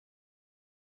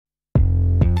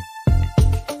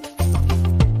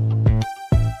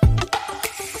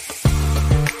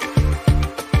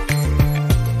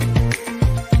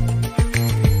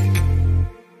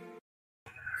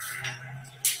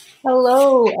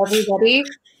Hello, everybody,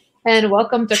 and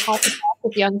welcome to Coffee Talk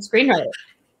with Young Screenwriters.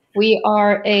 We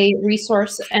are a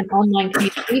resource and online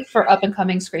community for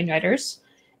up-and-coming screenwriters.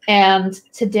 And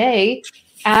today,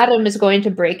 Adam is going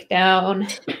to break down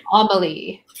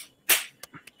Amélie.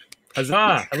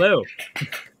 Huzzah! Hello.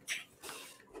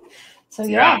 So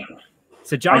yeah.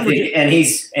 So John, and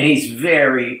he's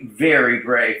very, very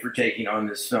brave for taking on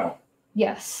this film.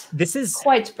 Yes. This is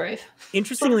quite brave.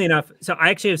 Interestingly enough, so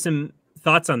I actually have some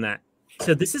thoughts on that.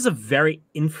 So this is a very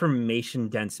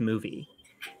information-dense movie.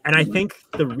 And I think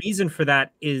the reason for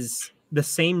that is the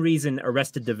same reason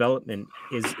Arrested Development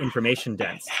is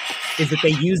information-dense, is that they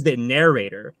use the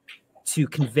narrator to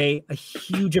convey a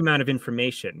huge amount of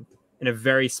information in a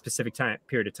very specific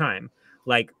period of time.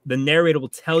 Like, the narrator will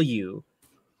tell you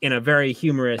in a very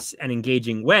humorous and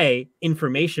engaging way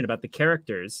information about the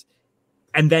characters,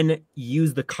 and then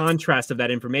use the contrast of that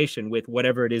information with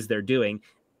whatever it is they're doing.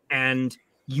 And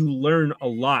you learn a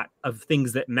lot of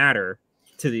things that matter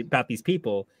about these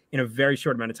people in a very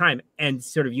short amount of time. And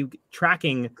sort of you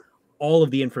tracking all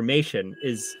of the information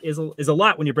is a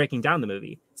lot when you're breaking down the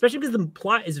movie, especially because the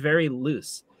plot is very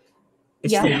loose.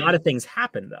 It's just a lot of things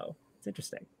happen, though. It's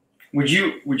interesting. Would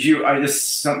you, this is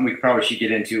something we probably should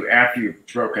get into after you've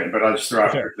broken, but I'll just throw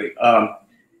out quickly.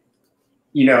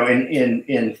 You know,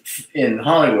 in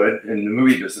Hollywood, in the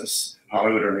movie business,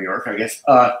 Hollywood or New York, I guess,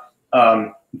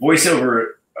 voiceover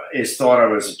is thought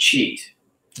of as a cheat.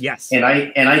 Yes. And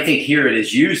I think here it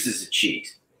is used as a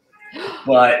cheat,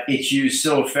 but it's used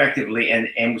so effectively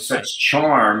and with such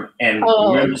charm and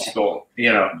whimsical,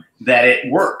 you know, that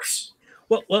it works.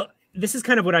 Well, this is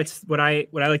kind of what I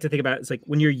like to think about. It's like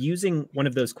when you're using one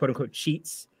of those quote unquote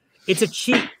cheats, it's a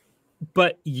cheat.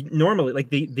 But normally, like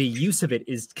the use of it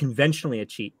is conventionally a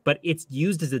cheat, but it's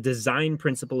used as a design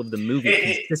principle of the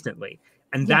movie consistently,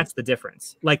 and that's the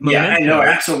difference. Like, I know,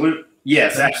 absolutely,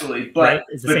 yes, absolutely. But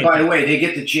right? By the way, they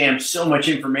get to jam so much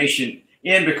information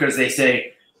in because they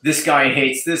say this guy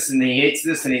hates this and he hates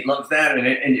this and he loves that,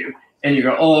 and you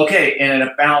go, oh, okay, and in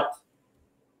about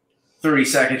 30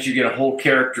 seconds you get a whole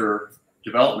character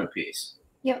development piece.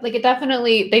 Yeah, like it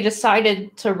definitely, they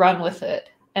decided to run with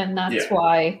it, and that's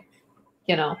why.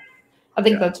 You know, I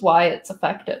think that's why it's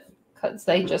effective, because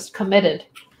they just committed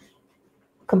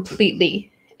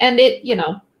completely. And it, you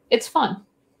know, it's fun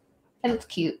and it's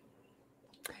cute.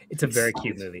 It's a very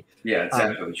cute movie. Yeah, it's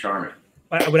absolutely charming.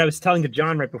 What I was telling to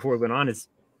John right before we went on is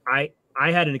I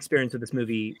had an experience with this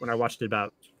movie when I watched it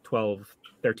about 12,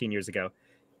 13 years ago,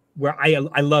 where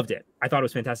I loved it. I thought it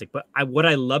was fantastic. But what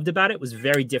I loved about it was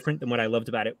very different than what I loved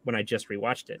about it when I just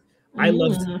rewatched it. I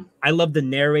loved the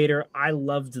narrator. I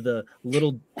loved the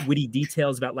little witty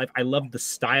details about life. I loved the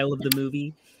style of the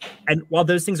movie. And while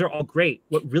those things are all great,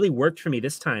 what really worked for me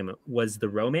this time was the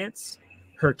romance,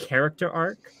 her character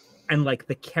arc, and like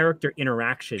the character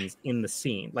interactions in the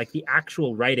scene, like the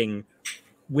actual writing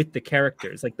with the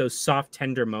characters, like those soft,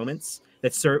 tender moments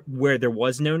where there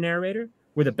was no narrator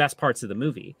were the best parts of the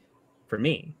movie for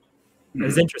me. It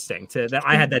was interesting that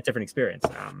I had that different experience.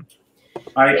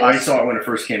 I saw it when it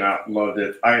first came out, loved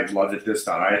it. I loved it this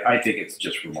time. I think it's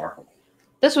just remarkable.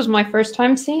 This was my first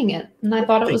time seeing it, and I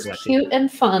thought it was cute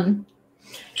and fun.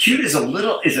 Cute is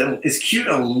is cute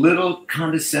a little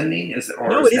condescending?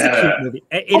 No, it is a cute movie.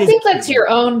 I think that's your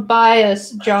own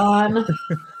bias, John.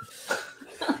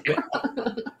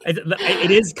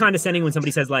 It is condescending when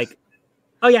somebody says like,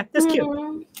 "Oh yeah, that's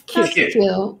cute."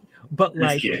 Cute. But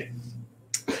like,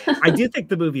 I do think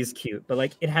the movie is cute, but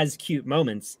like it has cute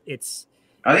moments.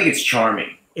 I think it's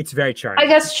charming. It's very charming. I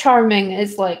guess charming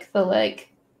is like the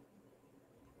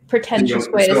pretentious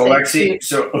way to say Alexie, cute.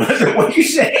 so what you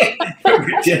say?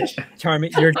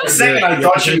 Charming. For a second, I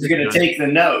thought she was going to take the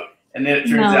note, and then it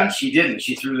turns out she didn't.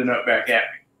 She threw the note back at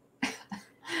me.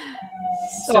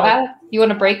 So you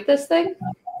want to break this thing?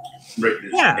 Break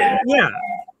this. Yeah.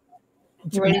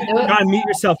 You ready to do it? John, mute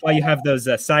yourself while you have those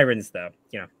sirens, though.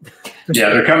 Yeah. Yeah,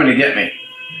 they're coming to get me.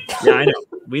 Yeah, I know.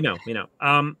 We know.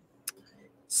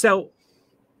 So,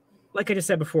 like I just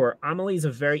said before, Amélie is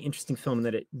a very interesting film in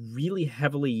that it really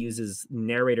heavily uses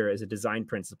narrator as a design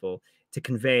principle to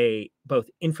convey both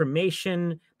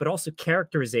information, but also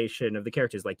characterization of the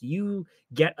characters. Like, you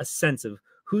get a sense of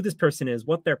who this person is,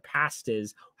 what their past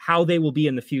is, how they will be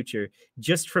in the future,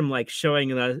 just from like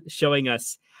showing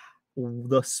us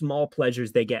the small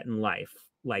pleasures they get in life.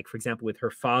 Like, for example, with her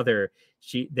father,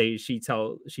 the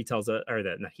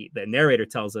narrator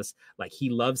tells us like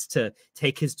he loves to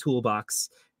take his toolbox,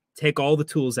 take all the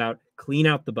tools out, clean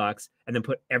out the box, and then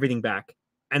put everything back.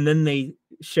 And then they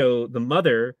show the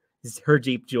mother, her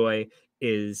deep joy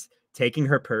is taking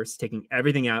her purse, taking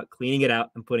everything out, cleaning it out,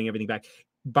 and putting everything back.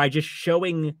 By just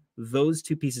showing those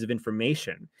two pieces of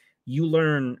information, you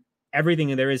learn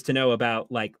everything there is to know about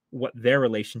like what their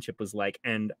relationship was like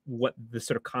and what the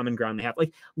sort of common ground they have.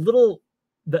 Like the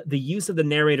use of the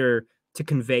narrator to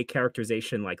convey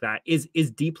characterization like that is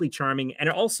deeply charming. And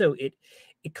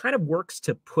it kind of works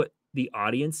to put the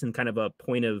audience in kind of a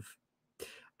point of,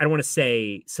 I don't want to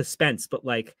say suspense, but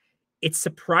like it's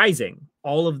surprising,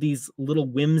 all of these little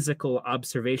whimsical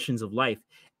observations of life.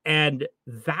 And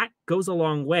that goes a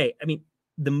long way. I mean,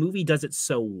 the movie does it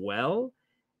so well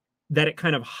that it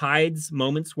kind of hides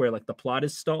moments where like the plot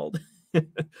is stalled.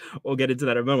 We'll get into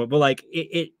that in a moment, but like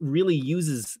it really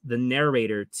uses the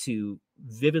narrator to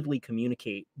vividly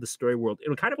communicate the story world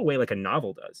in kind of a way like a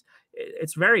novel does.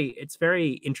 It's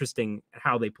very interesting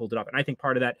how they pulled it off. And I think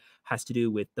part of that has to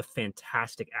do with the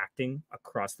fantastic acting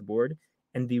across the board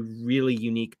and the really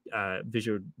unique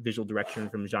visual direction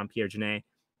from Jean-Pierre Jeunet.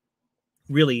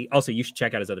 Really, also, you should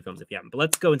check out his other films if you haven't. But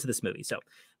let's go into this movie. So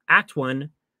Act 1,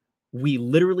 we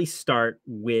literally start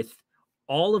with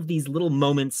all of these little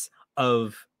moments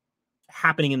of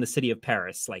happening in the city of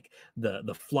Paris, like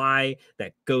the fly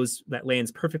that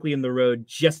lands perfectly in the road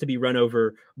just to be run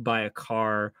over by a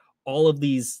car. All of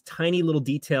these tiny little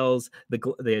details,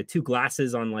 the two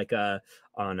glasses on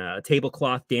a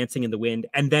tablecloth dancing in the wind,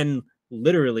 and then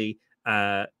literally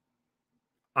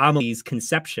Amélie's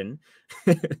conception,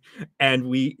 and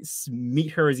we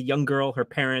meet her as a young girl, her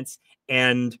parents,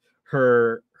 and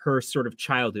her sort of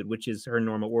childhood, which is her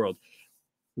normal world.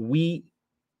 We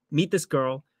meet this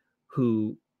girl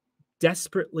who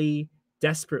desperately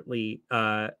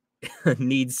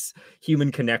needs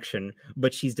human connection,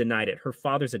 but she's denied it. Her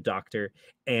father's a doctor,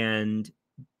 and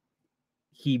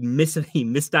he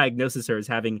misdiagnoses her as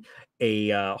having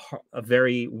a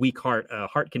very weak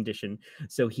heart condition.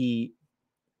 So he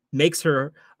makes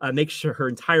sure her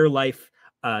entire life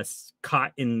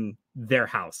caught in their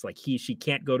house. Like she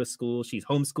can't go to school. She's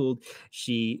homeschooled.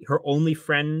 Her only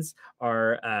friends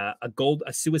are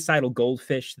a suicidal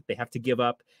goldfish that they have to give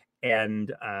up, and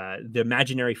the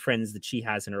imaginary friends that she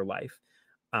has in her life.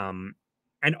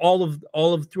 And all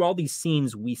of through all these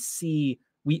scenes,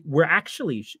 we're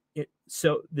actually,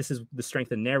 so this is the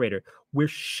strength of the narrator. We're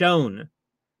shown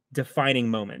defining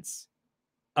moments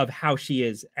of how she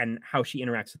is and how she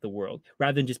interacts with the world,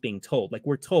 rather than just being told. Like,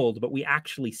 we're told, but we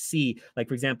actually see, like,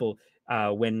 for example,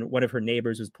 when one of her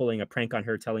neighbors was pulling a prank on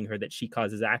her, telling her that she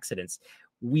causes accidents,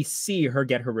 we see her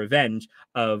get her revenge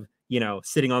of,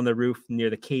 sitting on the roof near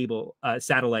the cable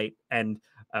satellite, and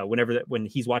when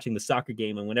he's watching the soccer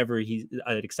game, and whenever an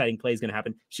exciting play is going to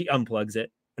happen, she unplugs it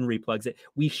and replugs it.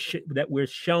 We're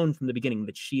shown from the beginning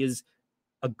that she is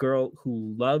a girl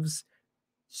who loves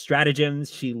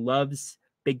stratagems. She loves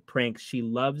big pranks. She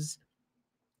loves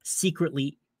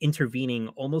secretly intervening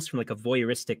almost from like a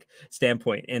voyeuristic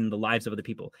standpoint in the lives of other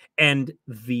people. And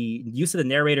the use of the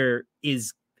narrator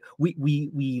is, we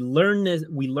learn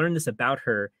this about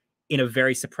her in a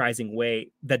very surprising way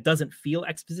that doesn't feel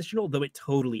expositional, though it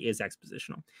totally is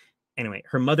expositional. Anyway,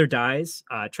 her mother dies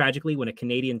tragically when a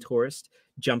Canadian tourist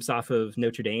jumps off of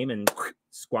Notre Dame and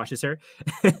squashes her.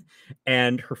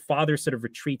 And her father sort of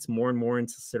retreats more and more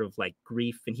into sort of like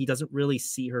grief, and he doesn't really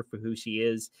see her for who she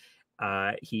is.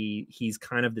 He's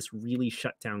kind of this really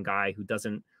shut down guy who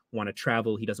doesn't want to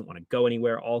travel. He doesn't want to go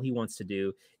anywhere. All he wants to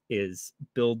do is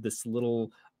build this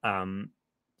little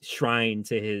shrine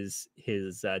to his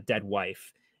dead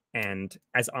wife. And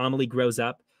as Amélie grows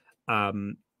up,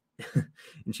 and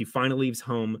she finally leaves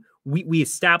home, we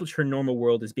establish her normal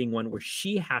world as being one where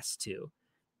she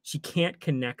can't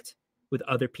connect with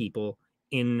other people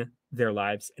in their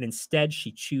lives, and instead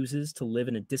she chooses to live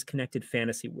in a disconnected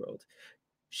fantasy world.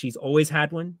 She's always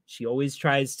had one. She always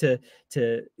tries to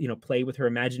play with her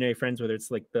imaginary friends, whether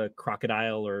it's like the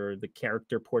crocodile or the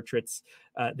character portraits,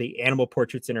 the animal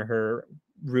portraits in her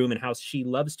room and house. She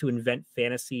loves to invent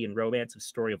fantasy and romance of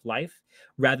story of life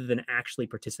rather than actually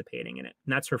participating in it.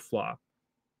 And that's her flaw.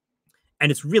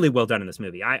 And it's really well done in this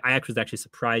movie. I was actually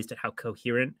surprised at how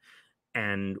coherent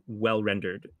and well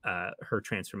rendered her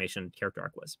transformation character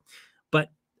arc was. But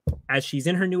as she's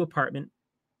in her new apartment,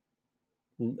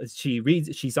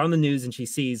 she's on the news and she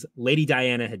sees Lady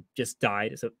Diana had just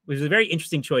died. So it was a very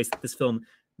interesting choice that this film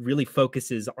really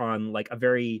focuses on, like,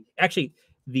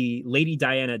 the Lady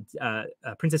Diana,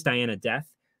 Princess Diana death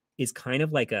is kind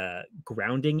of like a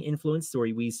grounding influence,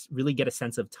 where we really get a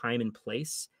sense of time and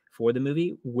place for the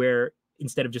movie, where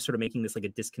instead of just sort of making this like a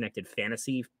disconnected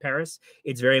fantasy Paris,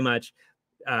 it's very much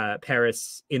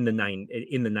Paris in the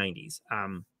 90s.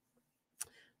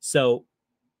 So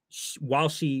while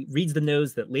she reads the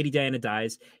news that Lady Diana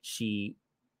dies, she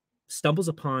stumbles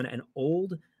upon an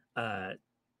old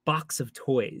box of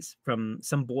toys from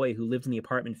some boy who lived in the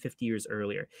apartment 50 years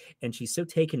earlier. And she's so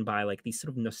taken by like these sort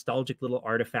of nostalgic little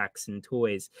artifacts and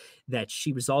toys that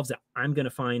she resolves that I'm going to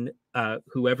find I'm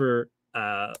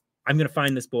going to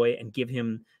find this boy and give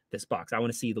him this box. I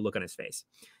want to see the look on his face.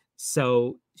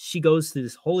 So she goes through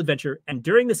this whole adventure. And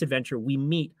during this adventure, we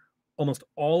meet almost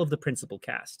all of the principal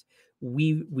cast.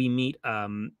 We meet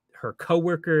her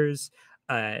coworkers,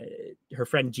 her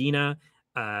friend Gina,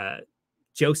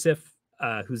 Joseph,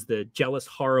 who's the jealous,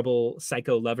 horrible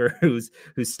psycho lover who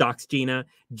stalks Gina,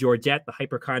 Georgette, the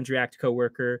hypochondriac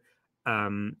coworker,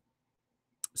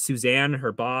 Suzanne,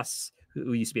 her boss,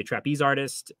 who used to be a trapeze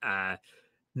artist,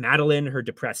 Madeline, her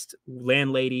depressed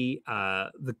landlady,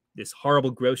 this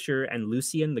horrible grocer, and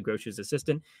Lucien, the grocer's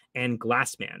assistant, and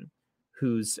Glassman,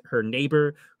 who's her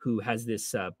neighbor, who has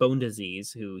this bone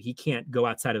disease, who he can't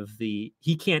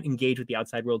engage with the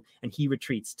outside world, and he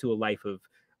retreats to a life of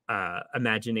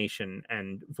imagination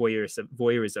and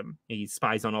voyeurism. He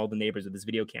spies on all the neighbors with his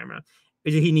video camera.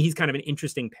 He's kind of an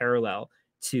interesting parallel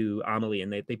to Amélie,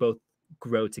 and they both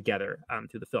grow together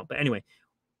through the film. But anyway,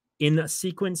 in a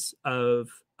sequence of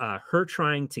her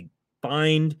trying to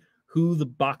find who the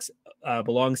box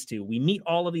belongs to, we meet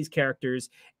all of these characters,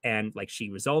 and like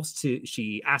she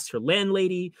asks her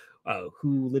landlady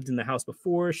who lived in the house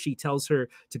before. She tells her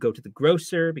to go to the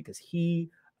grocer because he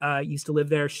used to live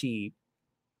there.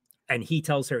 And he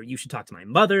tells her, you should talk to my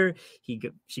mother. She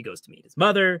goes to meet his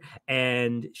mother,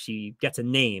 and she gets a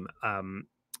name.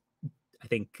 I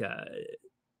think,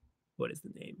 what is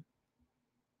the name?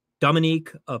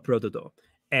 Dominique Prododo.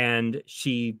 And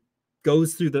she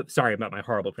goes through sorry about my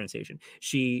horrible pronunciation.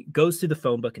 She goes through the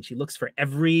phone book and she looks for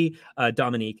every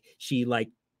Dominique.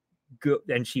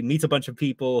 And she meets a bunch of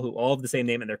people who all have the same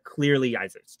name, and they're clearly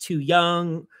either it's too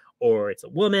young, or it's a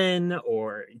woman,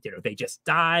 or they just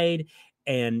died.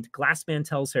 And Glassman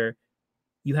tells her,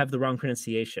 you have the wrong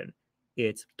pronunciation.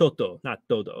 It's Toto, not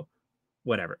Dodo,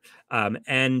 whatever.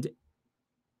 And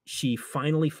she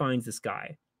finally finds this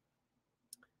guy.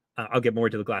 I'll get more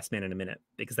to the Glassman in a minute,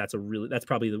 because that's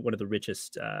probably one of the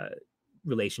richest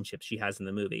relationships she has in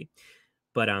the movie.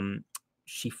 But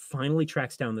she finally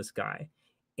tracks down this guy,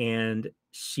 and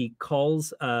she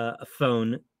calls a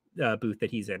phone booth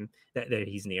that he's in, that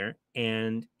he's near,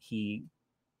 and he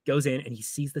goes in and he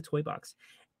sees the toy box,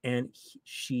 and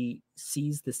she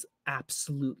sees this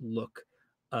absolute look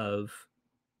of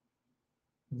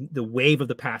the wave of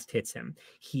the past hits him.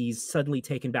 He's suddenly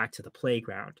taken back to the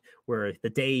playground, where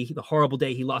the horrible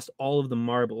day he lost all of the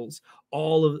marbles,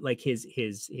 all of like his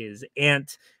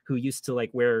aunt who used to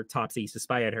like wear tops. He used to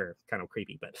spy at her, kind of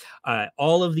creepy, but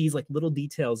all of these like little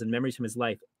details and memories from his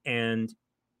life. And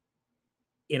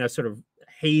in a sort of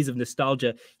haze of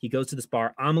nostalgia, he goes to this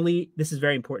bar. Amélie, this is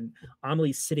very important.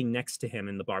 Amélie's sitting next to him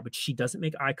in the bar, but she doesn't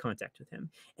make eye contact with him.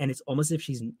 And it's almost as if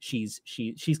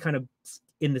she's kind of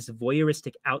in this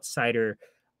voyeuristic outsider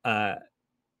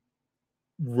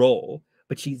role,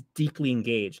 but she's deeply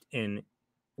engaged in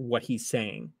what he's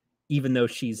saying, even though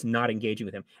she's not engaging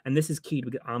with him. And this is key to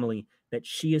Amélie, that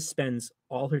she spends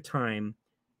all her time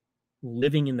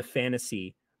living in the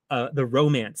fantasy, the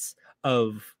romance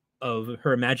of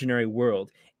her imaginary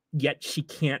world, yet she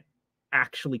can't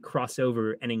actually cross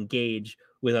over and engage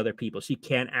with other people. She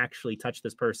can't actually touch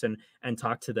this person and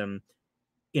talk to them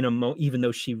even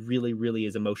though she really, really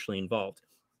is emotionally involved.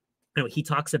 He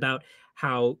talks about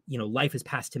how life has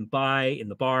passed him by in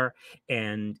the bar,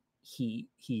 and he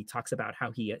talks about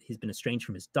how he's been estranged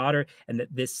from his daughter, and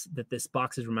that this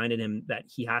box has reminded him that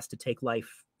he has to take life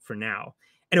for now.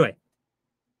 Anyway,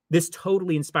 this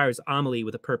totally inspires Amélie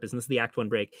with a purpose, and this is the Act 1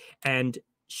 break. And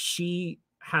she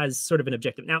has sort of an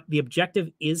objective. Now, the objective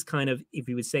is kind of, if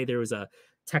you would say there was a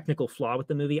technical flaw with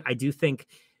the movie, I do think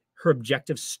her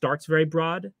objective starts very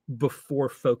broad before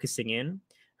focusing in.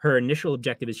 Her initial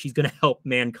objective is she's going to help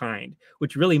mankind,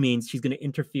 which really means she's going to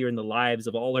interfere in the lives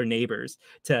of all her neighbors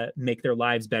to make their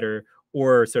lives better,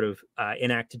 or sort of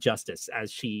enact justice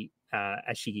as she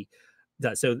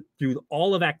does. So through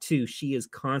all of Act 2, she is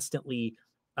constantly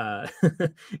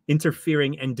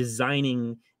interfering and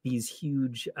designing these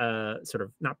huge sort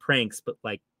of not pranks, but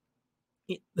like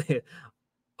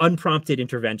unprompted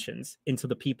interventions into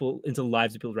the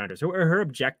lives of people around her. So her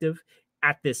objective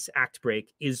at this act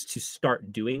break is to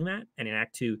start doing that. And in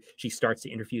Act 2, she starts to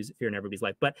interfere in everybody's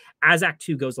life. But as Act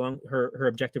 2 goes along, her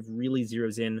objective really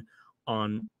zeroes in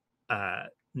on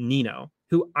Nino,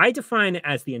 who I define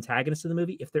as the antagonist of the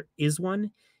movie. If there is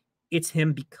one, it's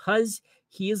him, because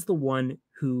he is the one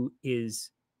who is,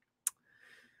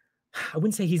 I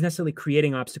wouldn't say he's necessarily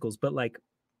creating obstacles, but like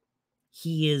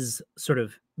he is sort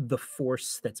of the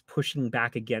force that's pushing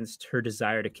back against her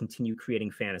desire to continue creating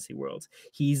fantasy worlds.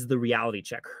 He's the reality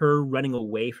check. Her running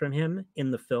away from him in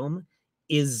the film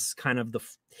is kind of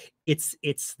it's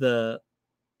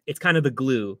kind of the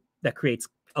glue that creates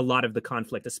a lot of the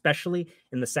conflict, especially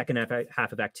in the second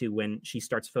half of Act 2, when she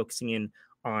starts focusing in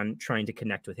on trying to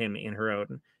connect with him in her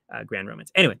own grand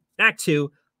romance. Anyway, Act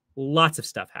 2, lots of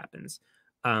stuff happens.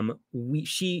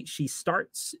 She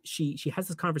has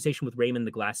this conversation with Raymond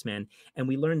the Glassman, and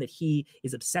we learn that he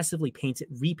is obsessively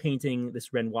repainting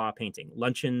this Renoir painting,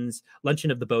 Luncheon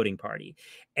of the Boating Party,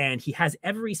 and he has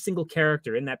every single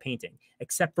character in that painting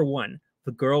except for one,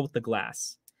 the girl with the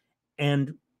glass.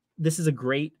 And this is a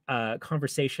great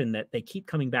conversation that they keep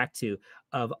coming back to,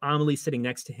 of Amélie sitting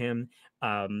next to him,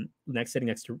 sitting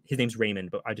next to, his name's Raymond,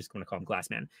 but I just want to call him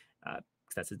Glassman,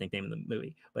 because that's his nickname in the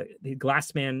movie. But the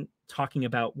Glassman talking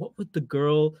about what would the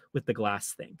girl with the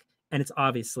glass think? And it's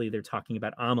obviously they're talking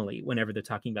about Amélie whenever they're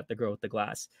talking about the girl with the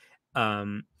glass.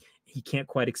 He can't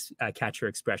quite catch her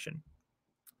expression.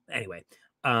 Anyway,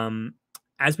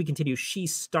 as we continue, she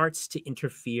starts to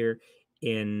interfere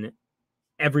in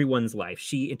everyone's life.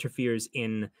 She interferes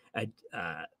in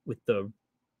with the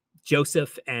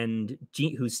Joseph and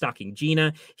who's stalking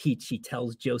Gina. She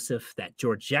tells Joseph that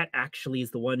Georgette actually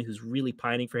is the one who's really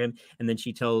pining for him, and then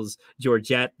she tells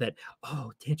Georgette that,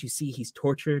 oh, can't you see he's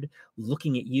tortured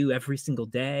looking at you every single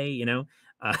day, you know,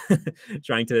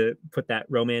 trying to put that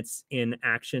romance in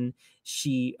action.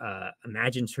 She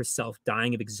imagines herself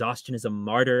dying of exhaustion as a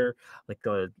martyr, like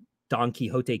a Don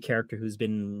Quixote character who's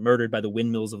been murdered by the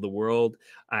windmills of the world.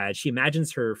 She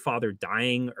imagines her father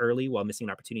dying early while missing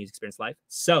an opportunity to experience life.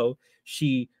 So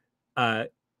she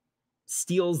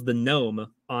steals the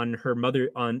gnome on her mother,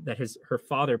 her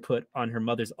father put on her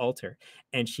mother's altar,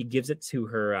 and she gives it to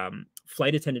her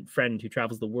flight attendant friend who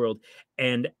travels the world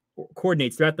and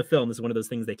coordinates throughout the film. This is one of those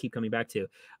things they keep coming back to.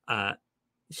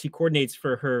 She coordinates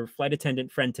for her flight attendant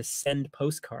friend to send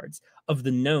postcards of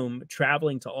the gnome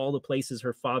traveling to all the places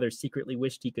her father secretly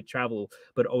wished he could travel,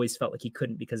 but always felt like he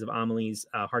couldn't because of Amélie's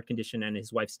heart condition and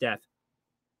his wife's death.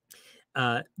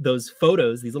 Those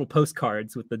photos, these little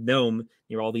postcards with the gnome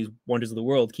near all these wonders of the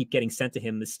world, keep getting sent to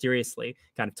him mysteriously,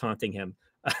 kind of taunting him.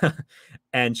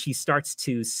 And she starts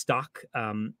to stalk.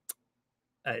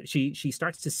 She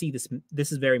starts to see this.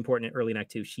 This is very important in early in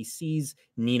Act 2. She sees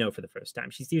Nino for the first time.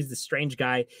 She sees this strange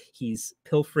guy. He's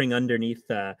pilfering underneath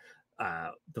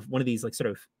one of these like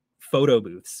sort of photo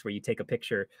booths where you take a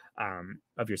picture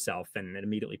of yourself and it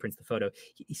immediately prints the photo.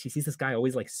 She sees this guy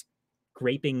always like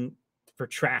scraping for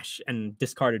trash and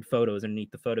discarded photos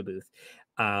underneath the photo booth.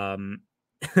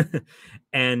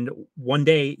 And one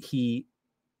day he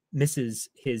misses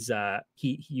his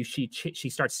she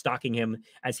starts stalking him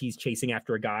as he's chasing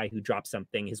after a guy who drops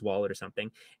something, his wallet or something,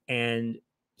 and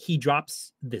he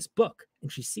drops this book,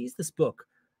 and she sees this book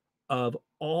of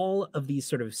all of these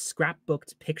sort of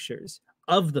scrapbooked pictures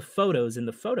of the photos in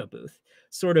the photo booth,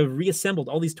 sort of reassembled,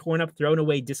 all these torn up, thrown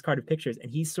away, discarded pictures.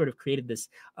 And he's sort of created this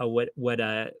what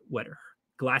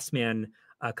Glassman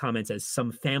comments as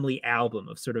some family album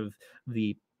of sort of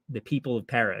the people of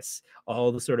Paris,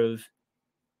 all the sort of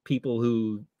people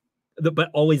who, but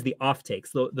always the off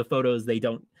takes, the photos they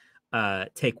don't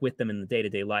take with them in the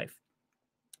day-to-day life.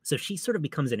 So she sort of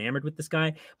becomes enamored with this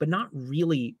guy, but not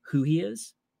really who he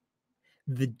is.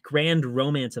 The grand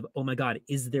romance of, oh my God,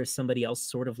 is there somebody else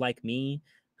sort of like me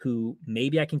who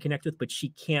maybe I can connect with, but she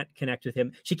can't connect with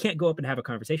him. She can't go up and have a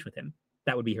conversation with him.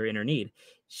 That would be her inner need.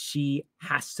 She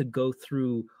has to go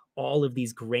through all of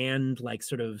these grand, like,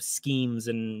 sort of schemes,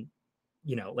 and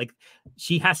you know, like,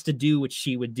 she has to do what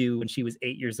she would do when she was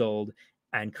 8 years old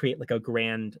and create like a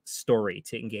grand story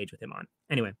to engage with him on.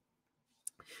 Anyway,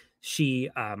 she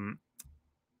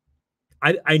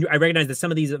I recognize that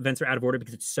some of these events are out of order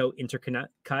because it's so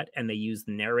intercut, and they use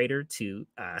the narrator to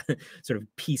sort of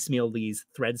piecemeal these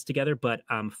threads together. But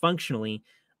functionally,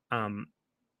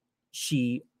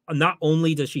 she not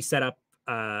only does she set up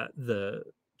the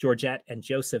Georgette and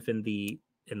Joseph in the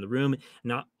room,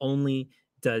 not only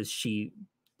does she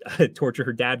torture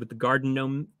her dad with the garden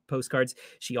gnome postcards,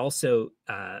 she also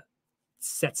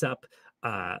sets up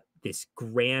this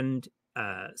grand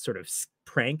sort of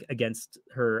prank against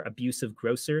her abusive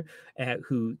grocer,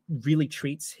 who really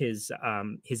treats his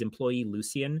employee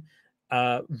Lucien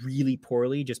really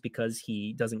poorly just because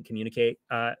he doesn't communicate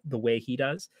the way he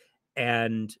does.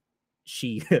 And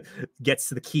she gets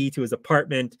the key to his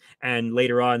apartment, and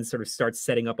later on sort of starts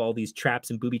setting up all these traps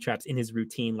and booby traps in his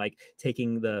routine, like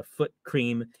taking the foot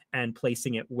cream and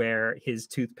placing it where his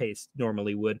toothpaste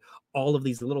normally would. All of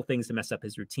these little things to mess up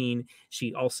his routine.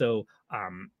 She also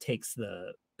takes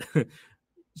the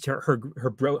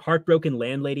heartbroken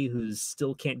landlady who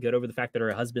still can't get over the fact that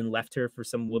her husband left her for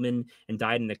some woman and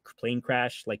died in a plane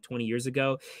crash like 20 years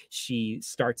ago. She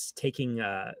starts taking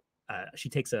she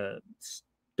takes a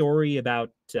story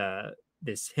about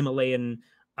this Himalayan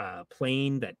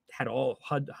plane that had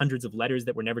hundreds of letters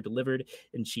that were never delivered,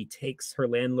 and she takes her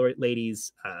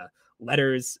landlady's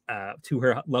letters to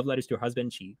her love letters to her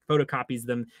husband. She photocopies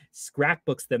them,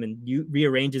 scrapbooks them, and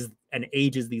rearranges and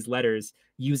ages these letters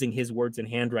using his words and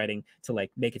handwriting to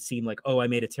like make it seem like, oh, I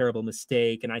made a terrible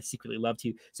mistake and I secretly loved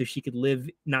you, so she could live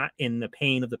not in the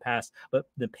pain of the past, but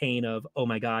the pain of, oh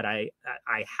my God, I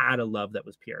had a love that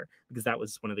was pure, because that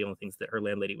was one of the only things that her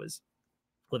landlady was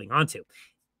living on to.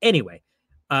 Anyway,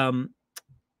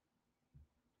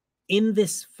 in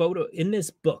this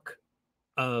book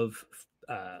of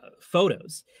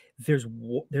photos, there's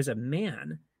a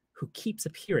man who keeps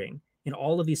appearing in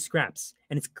all of these scraps,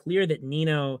 and it's clear that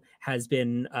Nino has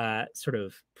been sort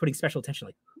of putting special attention,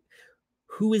 like,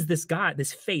 who is this guy,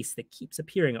 this face that keeps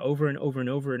appearing over and over and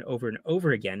over and over and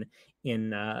over again in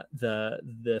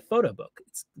the photo book.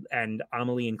 And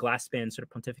Amélie and Glassman sort of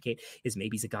pontificate, is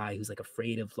maybe he's a guy who's like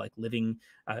afraid of like living,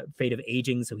 afraid of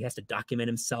aging, so he has to document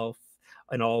himself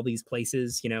in all these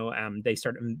places. You know, they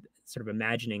start sort of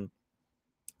imagining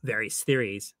various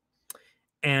theories.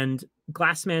 And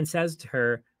Glassman says to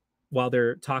her, while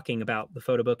they're talking about the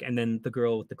photo book and then the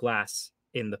girl with the glass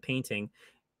in the painting,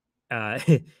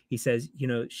 he says, you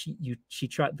know,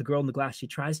 the girl in the glass, she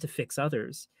tries to fix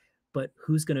others, but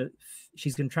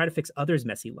she's gonna try to fix others'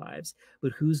 messy lives,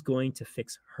 but who's going to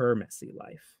fix her messy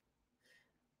life?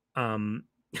 And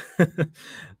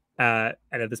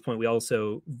at this point, we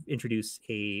also introduce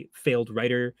a failed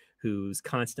writer who's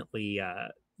constantly,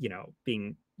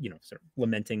 being, sort of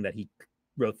lamenting that he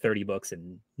wrote 30 books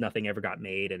and nothing ever got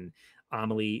made. And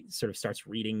Amélie sort of starts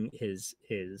reading his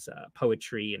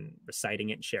poetry and reciting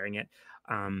it and sharing it.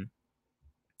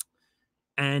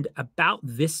 And about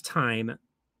this time,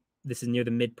 this is near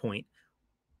the midpoint.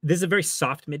 This is a very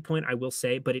soft midpoint, I will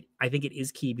say, but I think it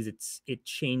is key because it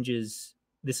changes.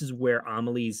 This is where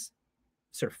Amélie's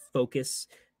sort of focus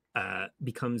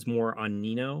becomes more on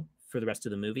Nino for the rest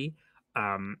of the movie.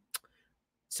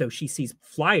 So she sees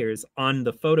flyers on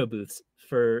the photo booths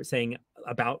for saying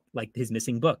about like his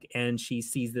missing book, and she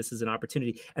sees this as an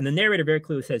opportunity. And the narrator very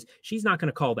clearly says she's not going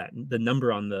to call that the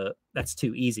number on that's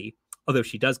too easy, although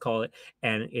she does call it,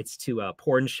 and it's to a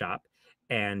porn shop,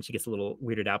 and she gets a little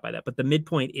weirded out by that. But the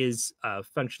midpoint is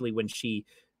functionally when she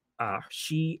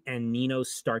and Nino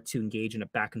start to engage in a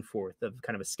back and forth of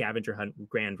kind of a scavenger hunt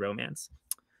grand romance.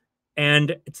 And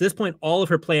to this point, all of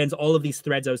her plans, all of these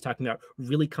threads I was talking about,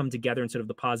 really come together in sort of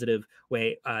the positive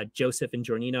way. Joseph and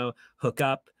Giornino hook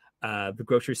up. The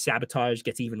grocer's sabotage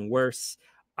gets even worse.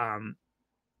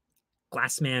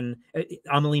 Glassman,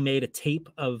 Amélie made a tape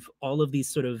of all of these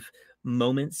sort of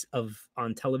moments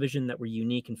on television that were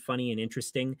unique and funny and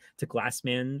interesting to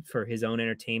Glassman for his own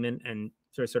entertainment and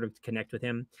sort of to connect with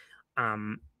him.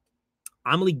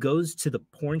 Amélie goes to the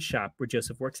porn shop where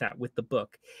Joseph works at with the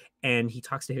book, and he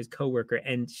talks to his coworker,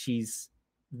 and she's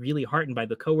really heartened by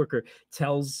the coworker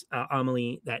tells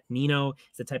Amélie that Nino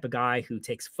is the type of guy who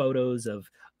takes photos of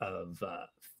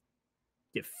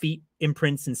feet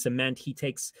imprints in cement. He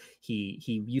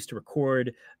used to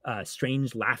record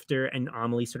strange laughter, and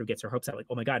Amélie sort of gets her hopes out, like,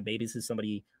 oh my God, maybe this is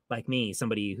somebody like me,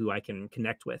 somebody who I can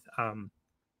connect with. And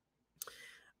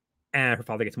her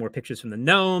father gets more pictures from the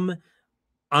gnome.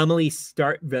 Amélie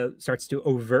starts to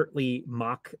overtly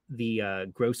mock the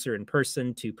grocer in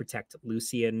person to protect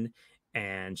Lucien,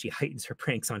 and she heightens her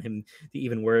pranks on him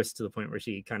even worse, to the point where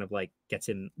she kind of like gets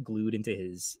him glued into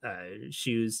his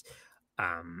shoes.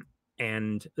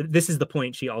 And this is the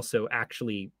point she also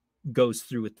actually goes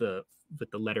through with the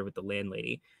letter with the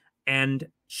landlady, and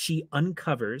she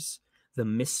uncovers the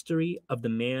mystery of the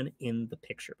man in the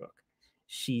picture book.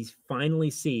 She finally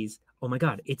sees, oh my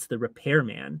God, it's the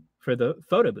repairman for the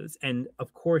photo booths. And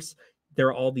of course, there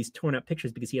are all these torn up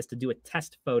pictures because he has to do a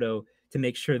test photo to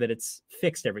make sure that it's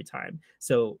fixed every time.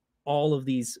 So all of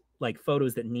these like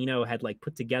photos that Nino had like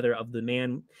put together of the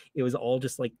man, it was all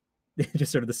just like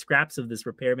just sort of the scraps of this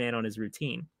repairman on his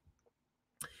routine.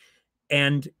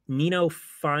 And Nino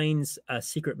finds a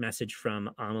secret message from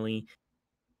Amélie.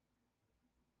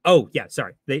 Oh yeah,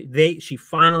 sorry. She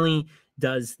finally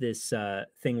does this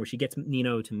thing where she gets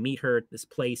Nino to meet her at this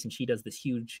place, and she does this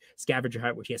huge scavenger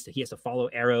hunt where he has to follow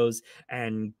arrows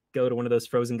and go to one of those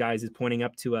frozen guys who's pointing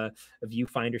up to a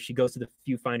viewfinder. She goes to the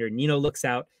viewfinder. Nino looks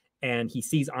out and he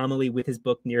sees Amélie with his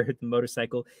book near the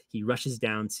motorcycle. He rushes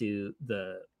down to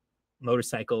the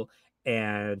motorcycle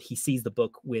and he sees the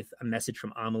book with a message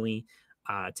from Amélie.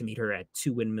 to meet her at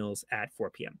 2 Windmills at 4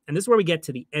 p.m. And this is where we get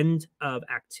to the end of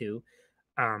Act 2.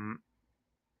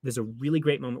 There's a really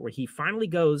great moment where he finally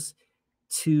goes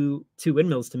to 2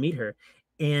 Windmills to meet her,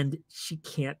 and she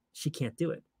can't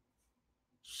do it.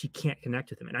 She can't connect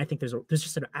with him. And I think there's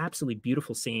just an absolutely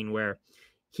beautiful scene where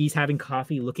he's having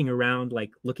coffee, looking around,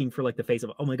 like looking for like the face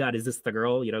of, oh my God, is this the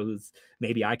girl, you know, who's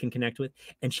maybe I can connect with?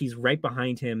 And she's right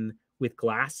behind him with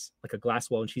glass, like a glass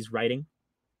wall, and she's writing.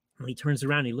 When he turns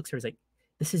around, he looks at her, he's like,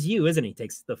 this is you, isn't he? He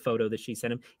takes the photo that she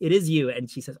sent him. It is you. And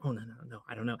she says, oh, no,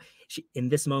 I don't know. In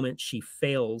this moment, she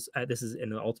fails. This is in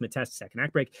the ultimate test, second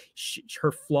act break.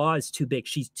 Her flaw is too big.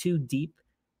 She's too deep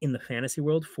in the fantasy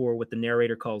world for what the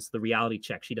narrator calls the reality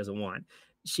check she doesn't want.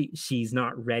 She's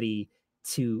not ready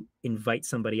to invite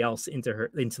somebody else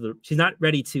she's not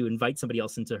ready to invite somebody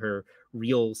else into her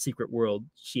real secret world.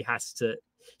 She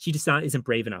just isn't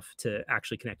brave enough to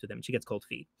actually connect with them. She gets cold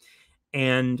feet.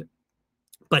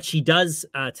 But she does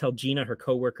tell Gina, her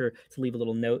coworker, to leave a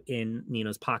little note in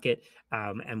Nino's pocket,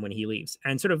 and when he leaves.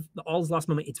 And sort of the all is lost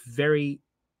moment, it's very,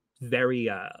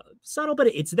 very subtle, but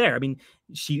it's there. I mean,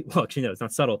 no, it's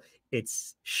not subtle.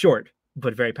 It's short,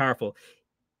 but very powerful.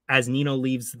 As Nino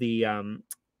leaves the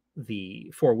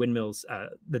 4 Windmills,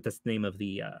 that's the name of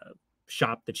the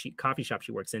coffee shop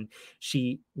she works in,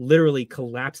 she literally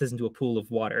collapses into a pool of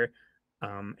water,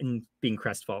 and being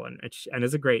crestfallen. And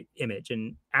it's a great image.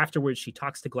 And afterwards, she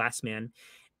talks to Glassman,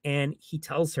 and he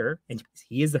tells her, and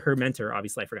he is her mentor,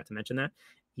 obviously, I forgot to mention that.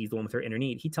 He's the one with her inner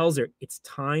need. He tells her it's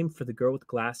time for the girl with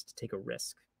glass to take a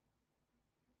risk.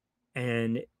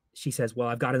 And she says, well,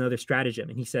 I've got another stratagem.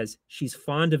 And he says, she's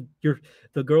fond of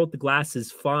the girl with the glass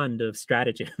is fond of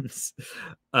stratagems.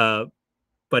 But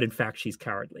in fact, she's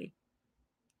cowardly.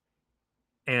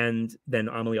 And then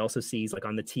Amélie also sees, like,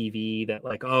 on the TV that,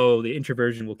 like, oh, the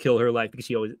introversion will kill her life, because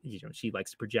she always, she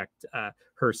likes to project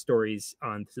her stories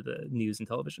onto the news and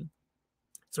television.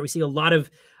 So we see a lot of,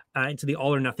 into the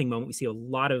all or nothing moment, we see a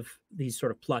lot of these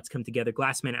sort of plots come together.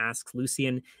 Glassman asks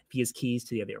Lucien if he has keys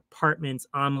to the other apartments.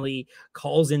 Amélie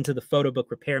calls into the photo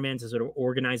book repairman to sort of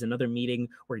organize another meeting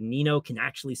where Nino can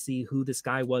actually see who this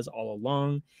guy was all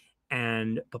along.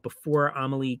 But before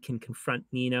Amélie can confront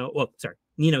Nino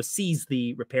sees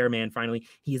the repairman finally.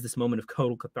 He has this moment of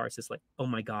total catharsis, like, oh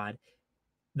my God,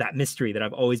 that mystery that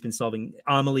I've always been solving.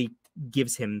 Amélie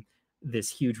gives him this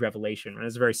huge revelation. And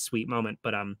it's a very sweet moment.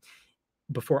 But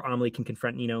before Amélie can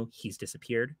confront Nino, he's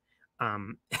disappeared.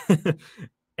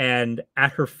 And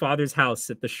at her father's house,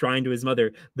 at the shrine to his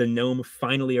mother, the gnome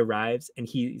finally arrives, and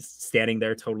he's standing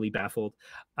there totally baffled.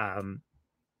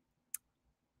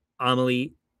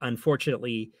 Amélie,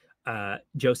 unfortunately,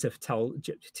 Joseph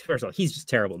first of all, he's just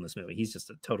terrible in this movie. He's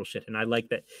just a total shit. And I like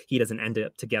that he doesn't end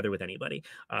up together with anybody,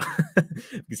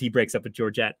 because he breaks up with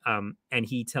Georgette. And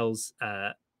he tells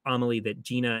Amélie that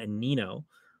Gina and Nino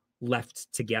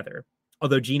left together.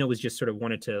 Although Gina was just sort of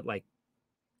wanted to, like,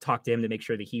 talk to him to make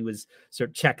sure that he was sort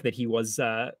of check that he was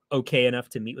okay enough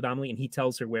to meet with Amélie. And he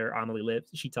tells her where Amélie lives.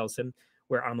 She tells him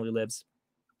where Amélie lives.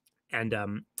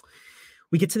 And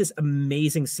we get to this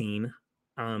amazing scene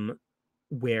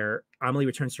where Amélie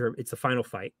returns to it's the final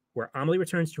fight, where Amélie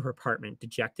returns to her apartment,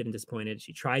 dejected and disappointed.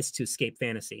 She tries to escape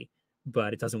fantasy,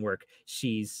 but it doesn't work.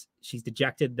 She's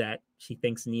dejected that she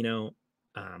thinks Nino,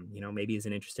 maybe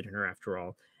isn't interested in her after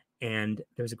all. And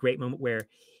there's a great moment where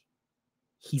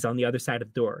he's on the other side of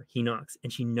the door. He knocks,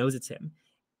 and she knows it's him.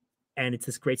 And it's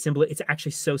this great symbol. It's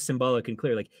actually so symbolic and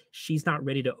clear. Like, she's not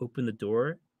ready to open the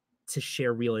door to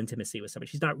share real intimacy with somebody.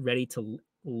 She's not ready to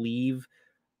leave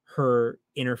her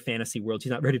inner fantasy world.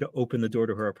 She's not ready to open the door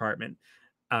to her apartment.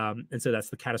 And so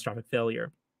that's the catastrophic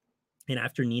failure. And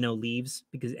after Nino leaves,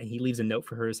 and he leaves a note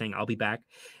for her saying, I'll be back,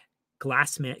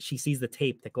 Glassman, she sees the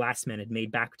tape that Glassman had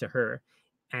made back to her.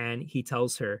 And he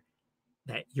tells her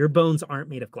that your bones aren't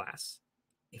made of glass.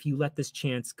 If you let this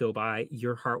chance go by,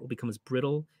 your heart will become as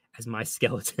brittle as my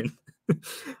skeleton.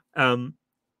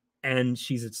 And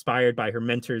she's inspired by her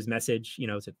mentor's message,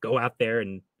 to go out there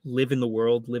and live in the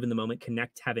world, live in the moment,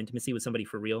 connect, have intimacy with somebody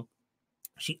for real.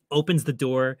 She opens the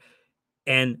door,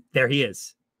 and there he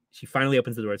is. She finally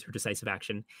opens the door. It's her decisive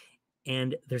action.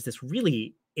 And there's this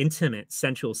really intimate,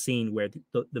 sensual scene where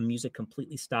the music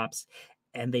completely stops,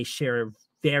 and they share a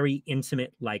very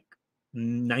intimate, like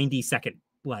 90-second,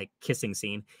 like, kissing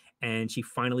scene. And she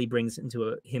finally brings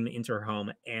him into her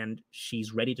home, and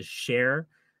she's ready to share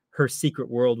her secret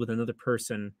world with another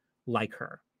person like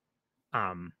her.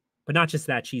 But not just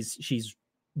that, she's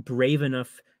brave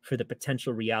enough for the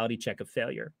potential reality check of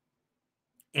failure.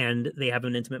 And they have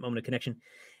an intimate moment of connection,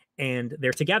 and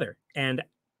they're together. And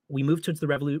we move towards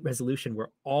the resolution where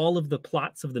all of the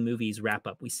plots of the movies wrap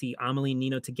up. We see Amélie and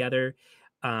Nino together.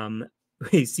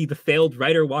 we see the failed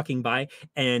writer walking by,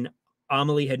 and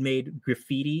Amélie had made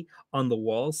graffiti on the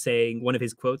wall saying one of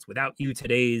his quotes, "Without you,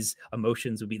 today's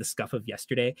emotions would be the scuff of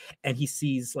yesterday." And he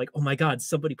sees like, oh my God,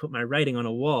 somebody put my writing on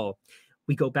a wall.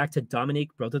 We go back to Dominique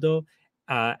Brododo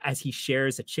as he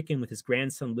shares a chicken with his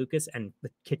grandson, Lucas. And the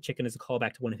kid chicken is a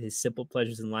callback to one of his simple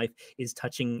pleasures in life, is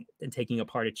touching and taking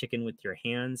apart a chicken with your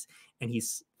hands. And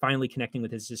he's finally connecting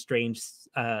with his estranged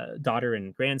daughter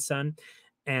and grandson.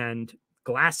 And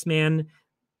Glassman,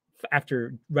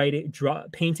 after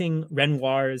painting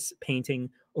Renoir's painting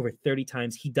over 30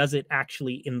 times, he does it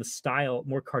actually in the style,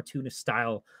 more cartoonish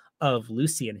style of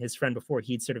Lucien, his friend before.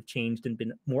 He'd sort of changed and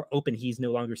been more open. He's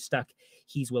no longer stuck.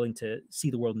 He's willing to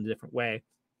see the world in a different way.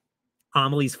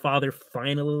 Amélie's father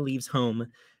finally leaves home,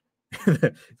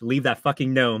 leave that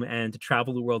fucking gnome, and to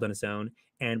travel the world on his own.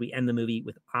 And we end the movie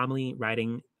with Amélie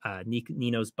riding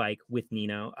Nino's bike with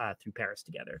Nino through Paris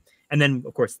together. And then,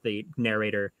 of course, the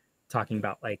narrator talking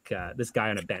about like this guy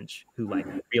on a bench who like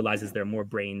realizes there are more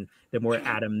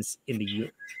atoms in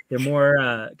there are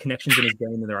more connections in his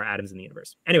brain than there are atoms in the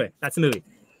universe. Anyway, that's the movie.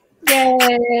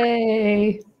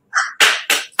 Yay!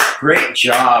 Great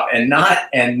job, and not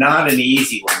an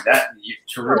easy one.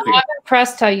 Terrific. Well, I'm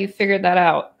impressed how you figured that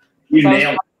out. You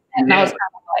nailed it. And I was kind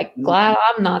of like, glad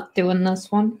I'm not doing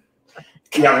this one.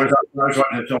 Yeah, I was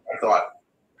watching the film. I thought,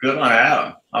 good on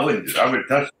Adam. I would have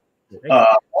touched it.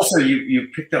 Also, you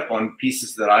picked up on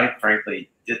pieces that I frankly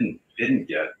didn't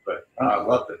get, but I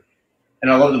loved it,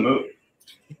 and I love the movie.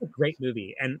 It's a great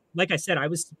movie, and like I said, I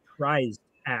was surprised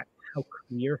at how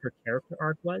clear her character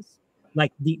arc was.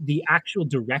 Like the actual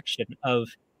direction of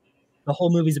the whole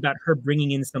movie is about her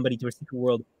bringing in somebody to her secret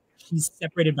world. She's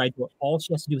separated by a door. All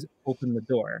she has to do is open the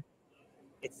door.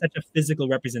 It's such a physical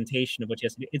representation of what she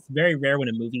has to do. It's very rare when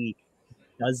a movie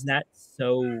does that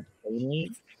so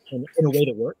plainly and in a way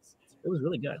that works. It was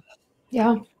really good.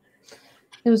 Yeah,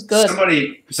 it was good.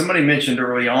 Somebody mentioned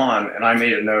early on, and I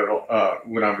made a note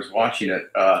when I was watching it,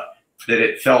 that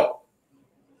it felt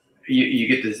you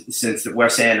get the sense that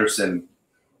Wes Anderson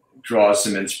draws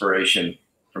some inspiration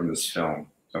from this film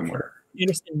somewhere.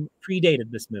 Anderson predated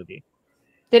this movie.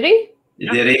 Did he?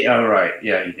 Yeah. Did he? Oh, right.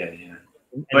 Yeah, he did. Yeah.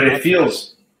 But it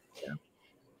feels. Yeah.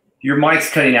 Your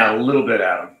mic's cutting out a little bit,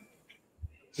 Adam.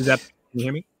 Is that? Can you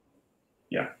hear me?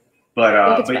 Yeah. But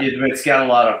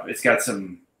it's got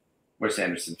some Wes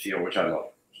Anderson feel, which I love.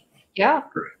 Yeah.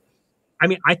 I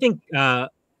mean, I think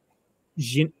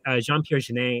Jean-Pierre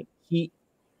Jeunet,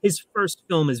 his first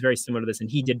film is very similar to this, and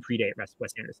he did predate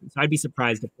Wes Anderson. So I'd be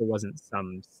surprised if there wasn't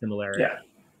some similarity,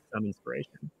 some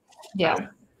inspiration. Yeah.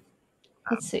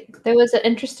 Let's see. There was an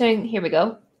interesting. Here we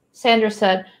go. Sandra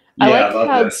said, I like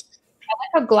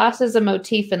how glass is a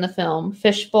motif in the film.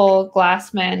 Fishbowl,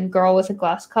 glass man, girl with a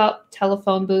glass cup,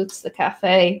 telephone booths, the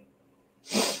cafe.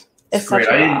 It's great.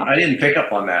 I didn't pick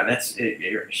up on that. That's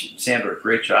Sandra,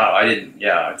 great job. I didn't.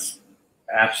 Yeah, it's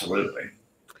absolutely.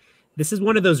 This is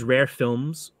one of those rare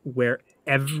films where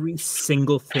every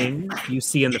single thing you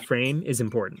see in the frame is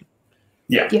important.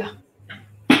 Yeah. Yeah.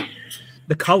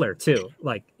 The color too.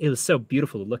 Like it was so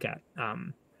beautiful to look at.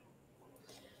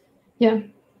 Yeah.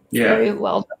 Very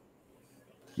well done.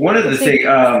 One of the things,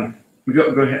 go ahead.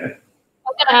 I'm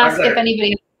going to ask if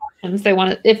anybody has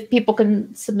questions. If people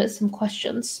can submit some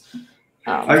questions.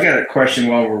 I got a question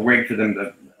while we're waiting for them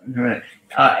to.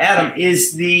 Adam,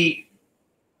 is the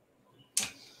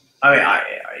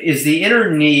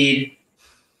inner need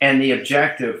and the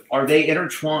objective, are they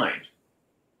intertwined?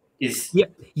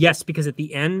 Yes, because at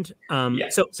the end,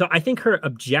 so I think her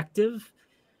objective.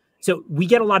 So we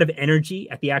get a lot of energy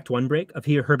at the Act 1 break of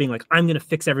her being like, I'm going to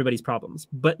fix everybody's problems.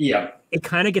 But it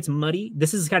kind of gets muddy.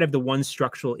 This is kind of the one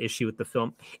structural issue with the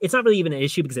film. It's not really even an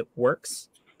issue because it works,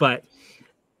 but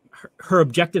her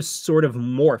objective sort of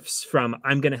morphs from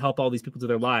I'm going to help all these people to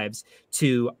their lives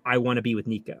to I want to be with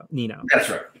Nino. That's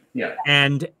right. Yeah.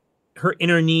 And her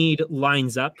inner need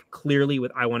lines up clearly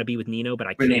with I want to be with Nino, but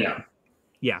I can't. Nino.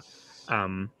 Yeah.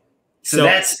 So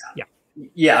that's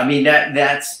I mean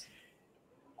that's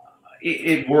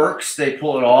it works. They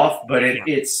pull it off, but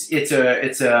it's a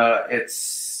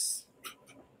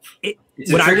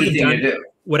tricky thing to do.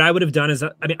 What I would have done is,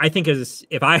 I mean, I think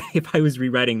if I was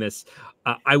rewriting this,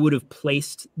 I would have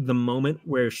placed the moment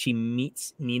where she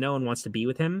meets Nino and wants to be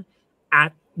with him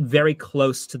at very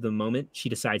close to the moment she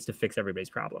decides to fix everybody's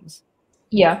problems.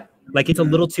 Yeah. Like it's a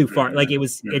little too far. Like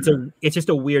it's just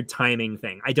a weird timing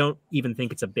thing. I don't even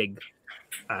think it's a big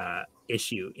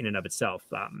issue in and of itself.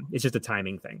 It's just a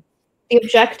timing thing. The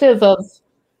objective of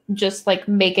just like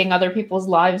making other people's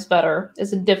lives better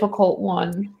is a difficult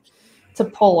one to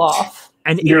pull off.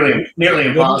 And nearly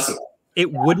impossible.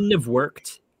 It wouldn't have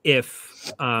worked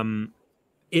if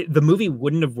the movie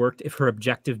wouldn't have worked if her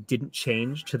objective didn't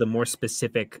change to the more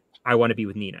specific, I want to be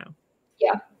with Nino.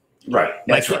 Yeah. Right.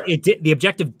 That's like, right. It did. The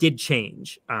objective did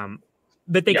change.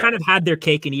 But they kind of had their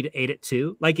cake and ate it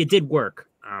too. Like, it did work.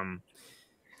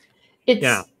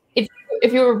 It's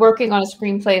if you were working on a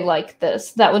screenplay like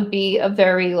this, that would be a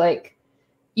very like,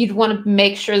 you'd want to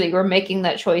make sure that you were making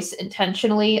that choice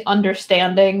intentionally,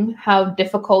 understanding how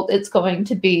difficult it's going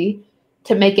to be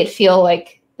to make it feel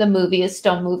like the movie is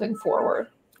still moving forward.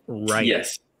 Right.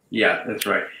 Yes. Yeah, that's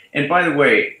right. And by the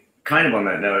way, kind of on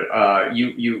that note,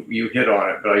 you hit on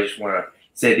it, but I just want to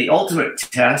say the ultimate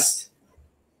test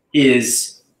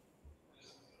is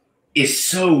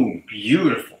so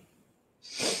beautiful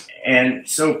and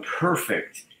so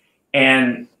perfect,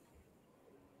 and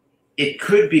it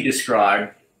could be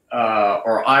described,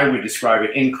 or I would describe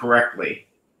it incorrectly,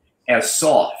 as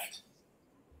soft.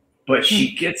 But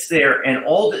she gets there, and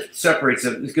all that separates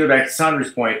them, let's go back to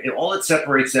Sandra's point, all that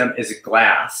separates them is a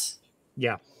glass.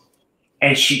 Yeah.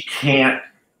 And she can't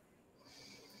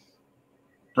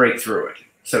break through it,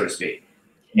 so to speak.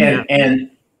 And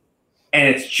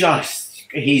it's just,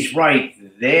 he's right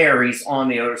there. He's on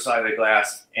the other side of the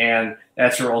glass, and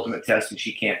that's her ultimate test, and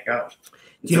she can't go.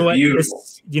 Do you know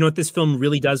what this film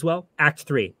really does well? Act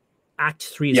 3. Act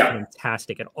 3 is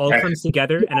fantastic. It all comes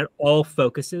together, and it all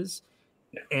focuses,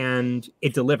 and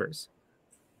it delivers.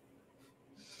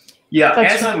 Yeah,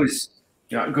 as I was...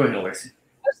 go ahead, Alexie.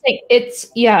 I was saying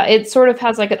it sort of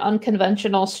has like an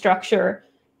unconventional structure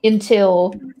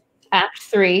until Act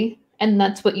 3, and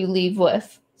that's what you leave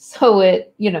with. So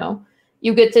it, you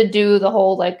get to do the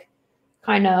whole like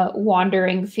kind of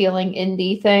wandering feeling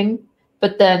indie thing,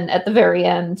 but then at the very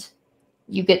end,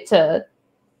 you get to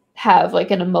have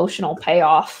like an emotional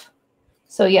payoff.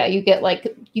 So yeah, you get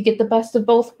the best of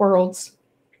both worlds.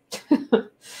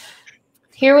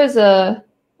 Here was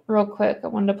real quick, I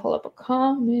wanted to pull up a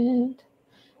comment.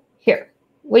 Here.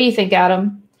 What do you think,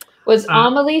 Adam? Was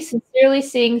Amélie sincerely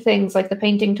seeing things like the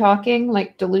painting talking,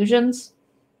 like delusions?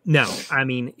 No, I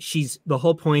mean, the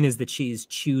whole point is that she's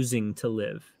choosing to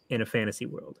live in a fantasy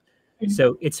world. Mm-hmm.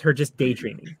 So it's her just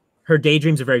daydreaming. Her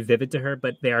daydreams are very vivid to her,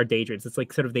 but they are daydreams. It's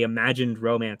like sort of the imagined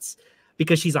romance,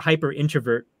 because she's a hyper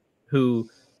introvert who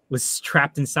was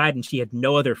trapped inside, and she had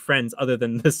no other friends other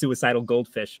than the suicidal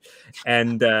goldfish.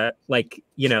 And I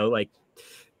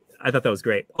thought that was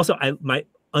great. Also, my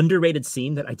underrated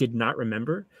scene that I did not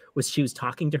remember was she was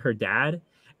talking to her dad,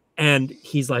 and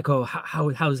he's like, "Oh,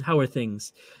 how are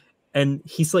things?" And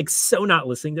he's like so not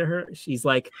listening to her. She's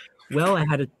like, "Well, I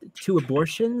had 2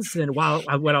 abortions, and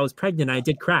when I was pregnant, I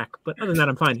did crack, but other than that,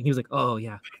 I'm fine." And he was like, "Oh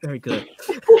yeah, very good."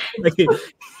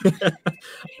 That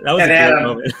was a great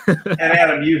moment. And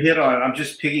Adam, you hit on it. I'm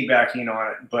just piggybacking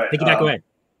on it, but piggyback away.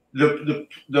 The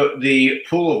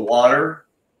pool of water.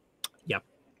 Yep.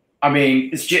 I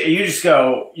mean, you just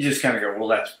kind of go, well,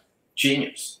 that's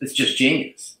genius. It's just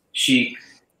genius. She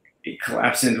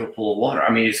collapsed into a pool of water.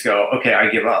 I mean, you just go, okay, I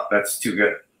give up. That's too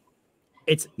good.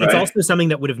 It's also something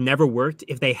that would have never worked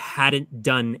if they hadn't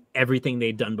done everything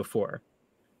they'd done before.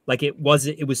 Like it was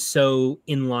so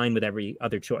in line with every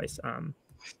other choice.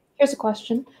 Here's a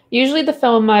question. Usually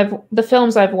the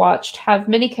films I've watched have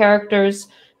many characters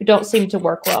who don't seem to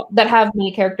work well. That have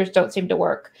many characters don't seem to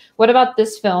work. What about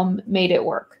this film made it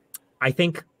work? I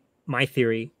think my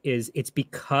theory is it's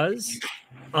because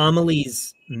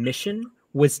Amélie's mission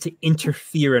was to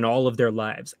interfere in all of their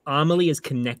lives. Amélie is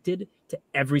connected to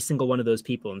every single one of those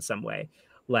people in some way.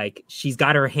 Like she's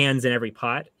got her hands in every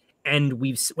pot. And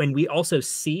when we also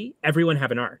see everyone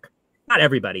have an arc. Not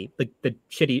everybody. The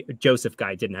shitty Joseph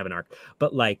guy didn't have an arc.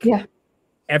 But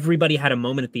everybody had a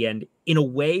moment at the end in a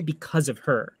way because of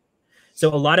her.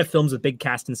 So a lot of films with big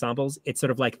cast ensembles, it's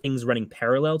sort of like things running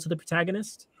parallel to the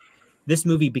protagonist. This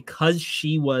movie, because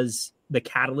she was the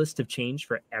catalyst of change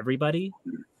for everybody,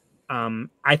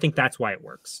 I think that's why it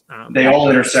works. They all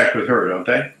intersect with her, don't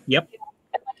they? Yep.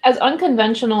 As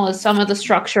unconventional as some of the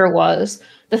structure was,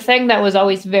 the thing that was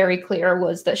always very clear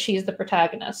was that she's the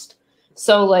protagonist.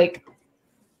 So like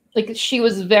she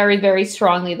was very, very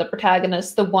strongly the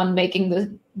protagonist, the one making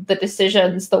the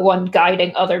decisions, the one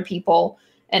guiding other people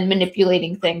and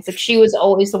manipulating things. Like she was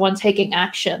always the one taking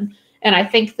action. And I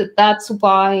think that that's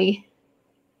why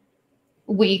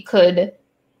we could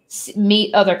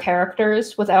meet other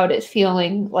characters without it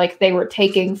feeling like they were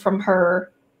taking from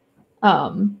her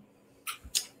role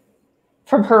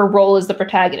as the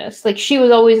protagonist. Like she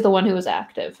was always the one who was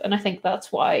active. And I think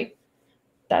that's why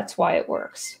it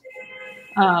works.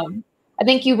 I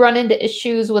think you run into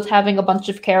issues with having a bunch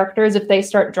of characters if they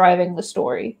start driving the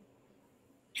story.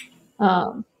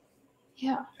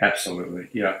 Yeah. Absolutely.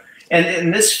 Yeah. And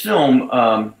in this film,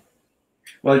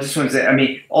 Well, I just want to say, I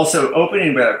mean, also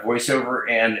opening with that voiceover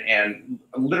and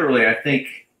literally, I think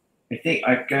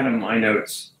I've got in my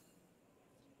notes,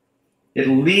 at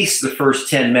least the first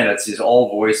 10 minutes is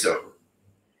all voiceover.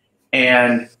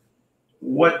 And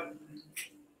what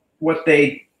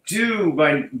they do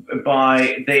by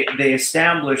they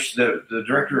establish, the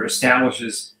director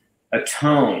establishes a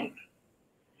tone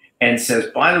and says,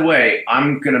 by the way,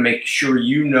 I'm going to make sure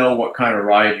you know what kind of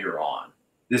ride you're on.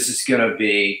 This is going to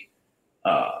be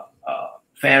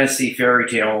fantasy, fairy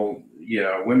tale, you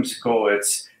know, whimsical.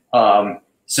 It's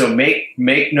so make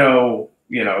no,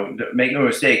 you know, make no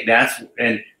mistake. That's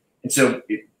and so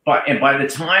by the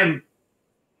time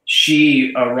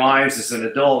she arrives as an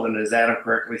adult, and as Adam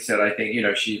correctly said, I think, you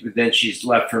know, she's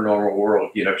left her normal world.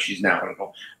 You know, she's now an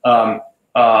adult.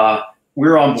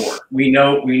 We're on board. We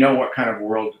know what kind of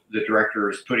world the director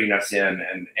is putting us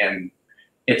in, and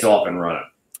it's off and running.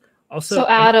 Also, so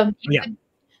Adam, yeah.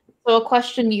 So a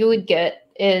question you would get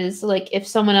is, like, if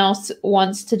someone else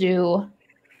wants to do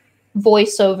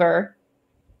voiceover,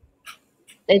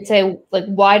 they'd say, like,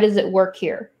 why does it work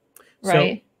here?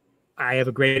 Right? So I have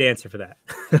a great answer for that.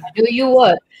 I knew you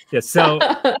would. Yeah, so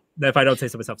if I don't say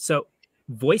so myself. So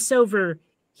voiceover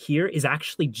here is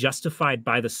actually justified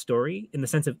by the story in the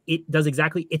sense of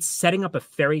it's setting up a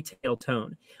fairy tale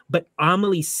tone, but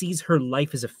Amélie sees her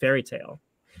life as a fairy tale.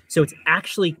 So it's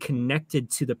actually connected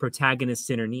to the protagonist's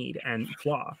inner need and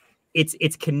flaw.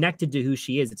 It's connected to who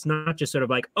she is. It's not just sort of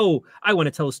like, oh, I want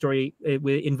to tell a story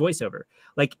in voiceover.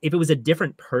 Like if it was a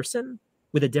different person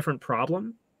with a different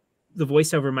problem, the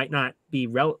voiceover might not be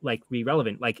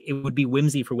relevant. Like it would be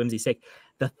whimsy for whimsy's sake.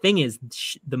 The thing is,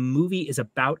 the movie is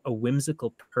about a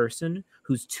whimsical person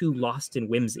who's too lost in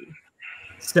whimsy.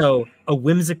 So a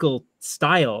whimsical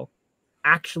style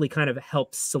actually kind of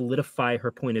helps solidify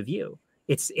her point of view.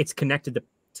 It's connected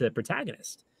to the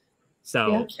protagonist. So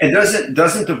Yeah. And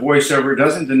doesn't the voiceover,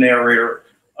 doesn't the narrator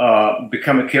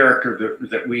become a character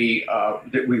that we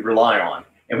rely on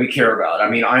and we care about? I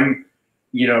mean,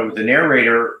 you know, the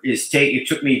narrator it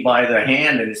took me by the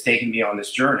hand and is taking me on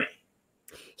this journey.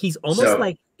 He's almost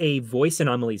like a voice in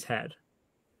Amélie's head.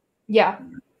 Yeah.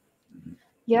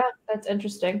 Yeah, that's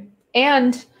interesting.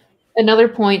 And another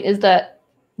point is that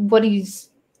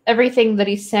everything that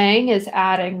he's saying is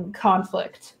adding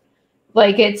conflict.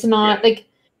 Like it's not like,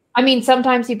 I mean,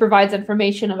 sometimes he provides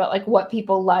information about like what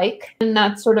people like, and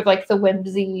that's sort of like the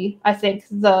whimsy, I think,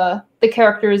 the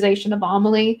characterization of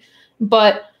Amélie,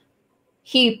 but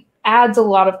he adds a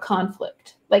lot of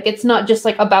conflict. Like it's not just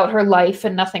like about her life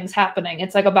and nothing's happening.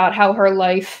 It's like about how her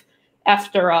life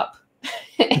effed her up.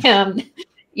 And,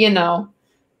 you know,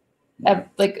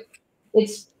 like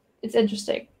it's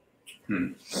interesting.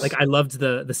 Like I loved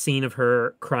the scene of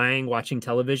her crying, watching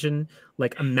television,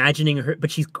 like imagining her,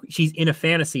 but she's in a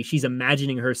fantasy. She's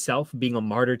imagining herself being a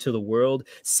martyr to the world,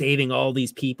 saving all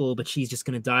these people, but she's just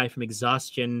going to die from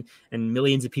exhaustion and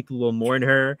millions of people will mourn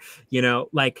her. You know,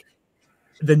 like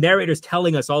the narrator's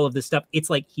telling us all of this stuff. It's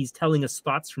like he's telling us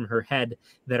thoughts from her head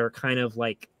that are kind of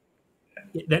like,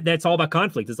 that's all about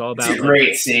conflict. It's all about. It's a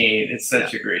great scene. It's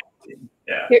such a great scene.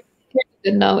 Yeah. Here's a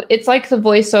good note. It's like the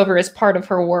voiceover is part of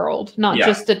her world, not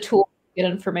just a tool to get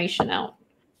information out.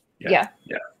 Yeah.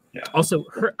 Also,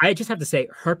 I just have to say,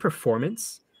 her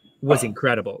performance was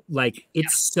incredible. Like,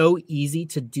 it's so easy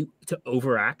to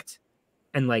overact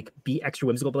and like be extra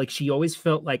whimsical, but like she always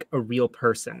felt like a real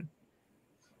person.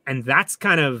 And that's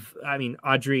kind of, I mean,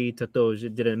 Audrey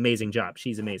Tautou did an amazing job.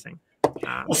 She's amazing.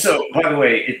 Also, by the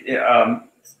way,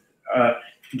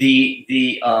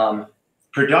 the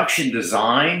production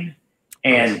design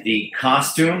and the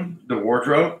costume, the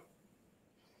wardrobe,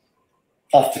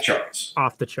 off the charts.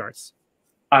 Off the charts.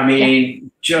 I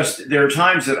mean, just there are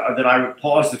times that I would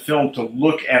pause the film to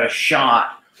look at a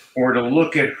shot or to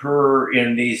look at her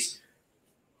in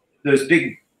those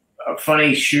big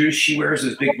funny shoes she wears,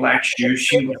 those big black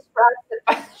shoes.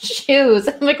 Shoes.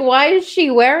 I'm like, why is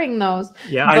she wearing those?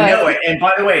 Yeah, I know it. And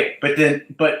by the way, but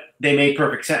they made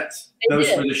perfect sense.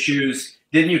 Those were the shoes.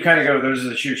 Didn't you kind of go, those are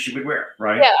the shoes she would wear,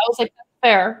 right? Yeah, I was like, that's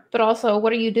fair. But also,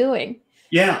 what are you doing?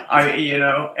 Yeah,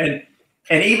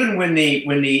 and even when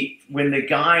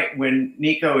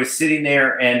Nico is sitting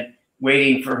there and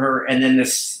waiting for her, and then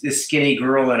this skinny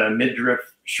girl in a midriff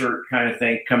shirt kind of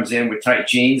thing comes in with tight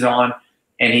jeans on,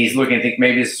 and he's looking, I think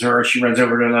maybe this is her. She runs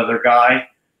over to another guy.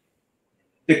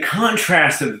 The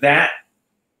contrast of that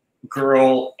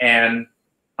girl and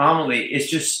Amélie is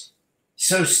just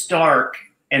so stark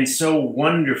and so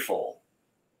wonderful.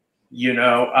 You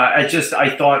know, I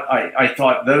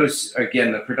thought those,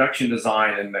 again, the production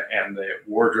design and the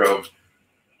wardrobe,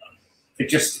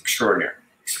 it's just extraordinary.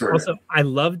 Also, I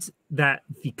loved that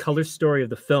the color story of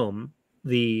the film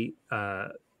the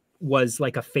was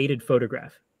like a faded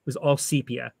photograph. It was all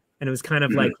sepia, and it was kind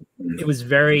of like, it was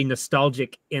very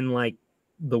nostalgic in like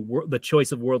the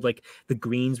choice of world, like the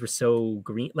greens were so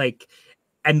green, like,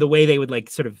 and the way they would like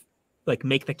sort of like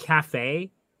make the cafe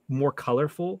more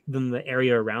colorful than the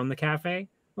area around the cafe.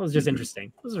 It was just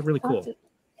interesting. It was really cool.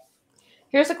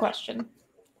 Here's a question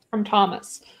from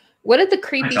Thomas. What did the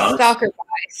creepy stalker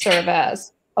guy serve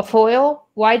as? A foil?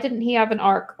 Why didn't he have an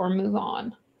arc or move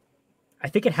on? I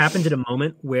think it happened at a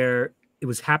moment where it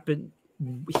was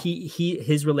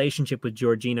his relationship with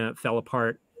Georgina fell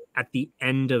apart at the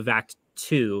end of Act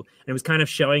 2, and it was kind of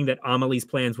showing that Amélie's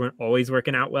plans weren't always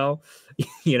working out well.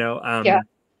 You know,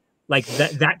 like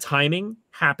that timing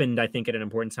happened, I think, at an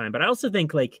important time. But I also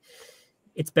think like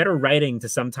it's better writing to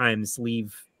sometimes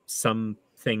leave some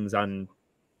things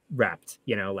unwrapped.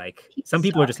 You know, like some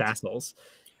people are just assholes.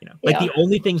 You know, like the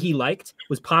only thing he liked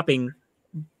was popping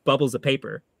bubbles of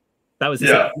paper. That was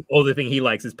the only thing he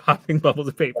likes, is popping bubbles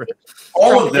of paper.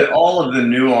 All of the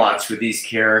nuance with these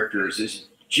characters is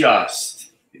just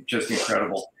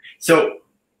incredible. So,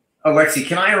 Alexie,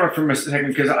 can I interrupt for a second?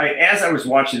 Because as I was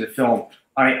watching the film,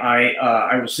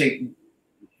 I will say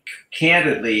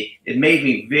candidly, it made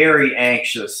me very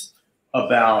anxious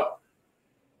about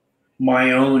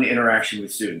my own interaction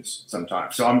with students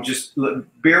sometimes. So I'm just,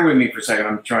 bear with me for a second.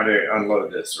 I'm trying to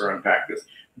unload this or unpack this.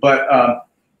 But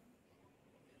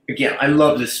again, I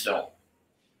love this film.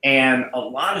 And a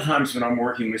lot of times when I'm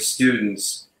working with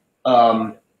students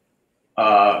who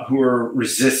are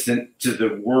resistant to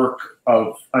the work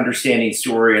of understanding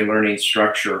story and learning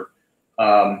structure,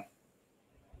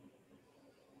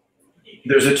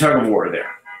 there's a tug of war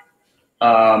there.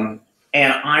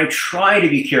 And I try to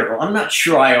be careful. I'm not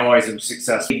sure I always am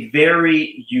successful. A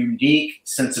very unique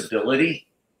sensibility,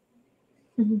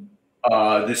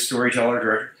 this storyteller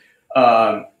director.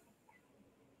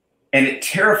 And it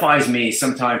terrifies me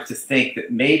sometimes to think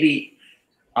that maybe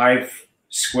I've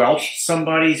squelched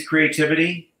somebody's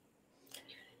creativity.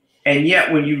 And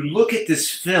yet when you look at this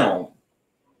film,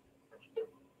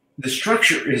 the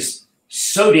structure is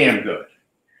so damn good.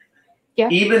 Yeah.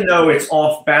 Even though it's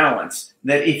off balance,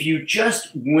 that if you just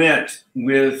went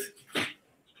with,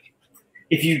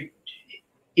 if you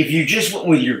just went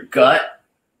with your gut,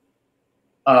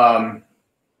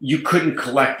 you couldn't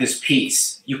collect this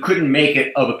piece. You couldn't make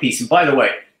it of a piece. And by the way,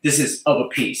 this is of a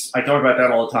piece. I talk about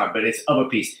that all the time, but it's of a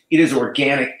piece. It is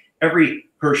organic.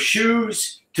 Her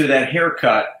shoes to that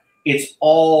haircut, it's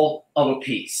all of a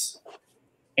piece.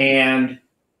 And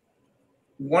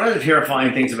one of the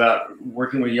terrifying things about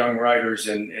working with young writers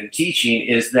and teaching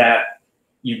is that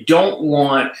you don't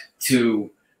want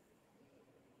to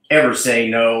ever say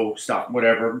no, stop,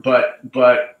 whatever, but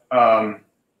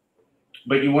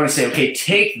you want to say, okay,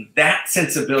 take that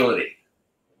sensibility,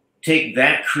 take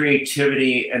that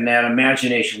creativity and that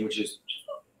imagination, which is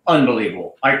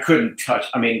unbelievable. I couldn't touch,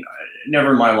 I mean,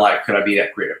 never in my life could I be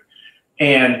that creative.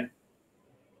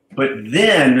 But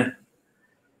then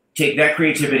take that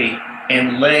creativity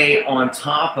and lay on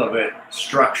top of it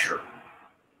structure,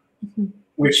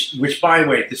 which by the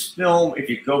way, this film, if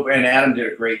you go, and Adam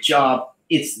did a great job,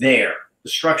 it's there. The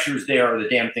structure is there, or the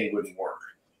damn thing wouldn't work.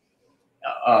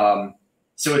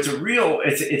 So it's a real,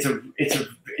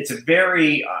 it's a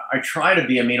very, I try to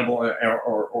be amenable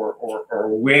or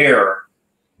aware,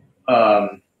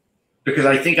 because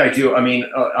I think I do. I mean,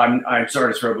 I'm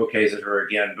sorry to throw bouquets at her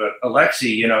again, but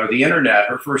Alexie, you know, the internet,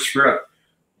 her first script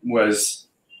was,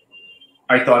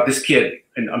 I thought this kid,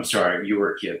 and I'm sorry, you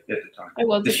were a kid at the time. I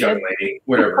was this young lady,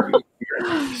 whatever.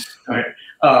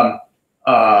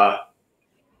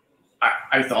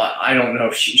 I thought, I don't know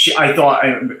if I thought,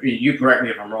 you correct me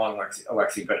if I'm wrong,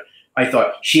 Alexie, but I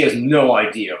thought she has no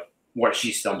idea what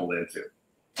she stumbled into.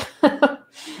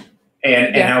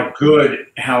 and how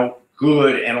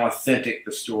good and authentic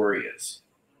the story is.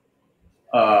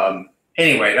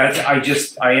 Anyway,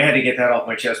 I had to get that off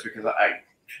my chest because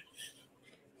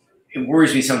it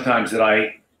worries me sometimes that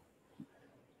I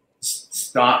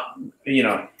stop, you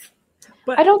know.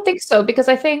 But I don't think so, because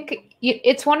I think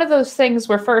it's one of those things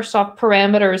where first off,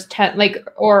 parameters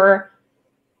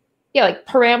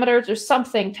parameters or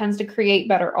something tends to create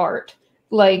better art.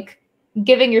 Like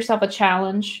giving yourself a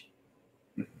challenge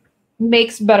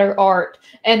makes better art.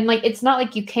 And like, it's not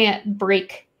like you can't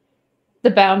break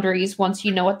the boundaries once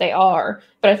you know what they are.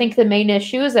 But I think the main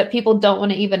issue is that people don't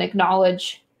want to even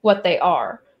acknowledge what they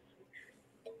are.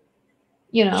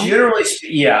 You know, generally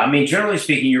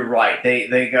speaking, you're right.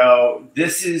 They go,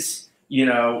 this is, you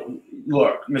know,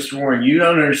 look, Mr. Warren, you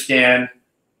don't understand.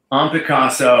 I'm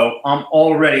Picasso.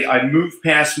 I moved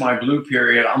past my blue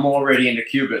period. I'm already into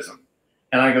Cubism.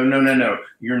 And I go, no,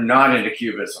 you're not into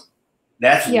Cubism.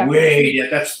 That's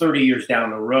that's 30 years down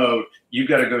the road. You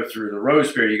got to go through the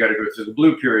rose period. You got to go through the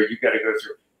blue period. You got to go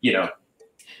through, you know.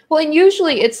 Well, and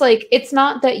usually it's like, it's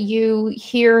not that you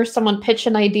hear someone pitch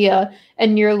an idea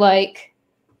and you're like,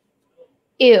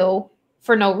 ew,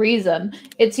 for no reason.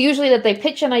 It's usually that they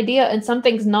pitch an idea and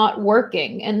something's not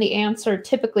working, and the answer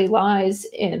typically lies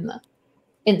in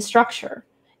structure.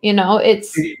 You know, and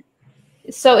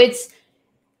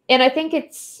I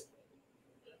think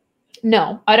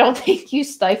no, I don't think you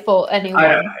stifle anyone.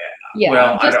 I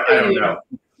don't know.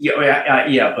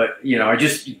 Yeah, but you know,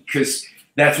 because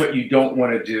that's what you don't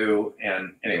want to do.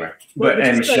 And anyway,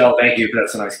 and Michelle, thank you.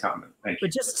 That's a nice comment. Thank you.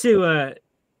 But just to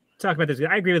talk about this,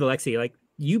 I agree with Alexie. Like,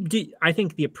 I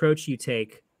think the approach you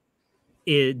take,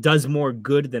 it does more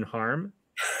good than harm,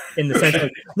 in the sense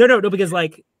of no, because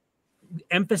like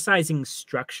emphasizing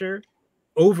structure,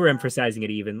 overemphasizing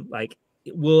it even, like,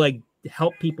 it will like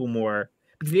help people more.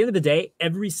 Because at the end of the day,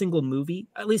 every single movie,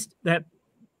 at least that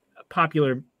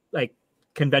popular like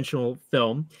conventional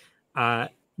film, not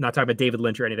talking about David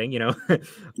Lynch or anything, you know,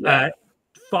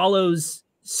 follows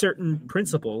certain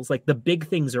principles. Like, the big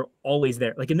things are always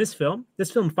there. Like in this film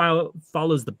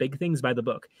follows the big things by the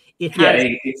book. It has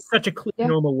such a clear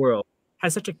normal world,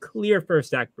 has such a clear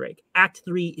first act break. Act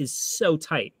 3 is so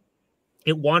tight.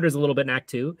 It wanders a little bit in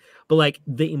Act 2, but like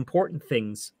the important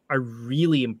things are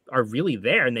really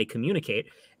there, and they communicate.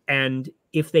 And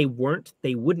if they weren't,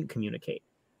 they wouldn't communicate.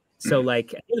 So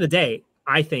like at the end of the day,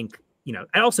 I think, you know,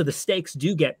 and also the stakes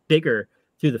do get bigger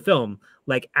through the film.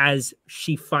 Like, as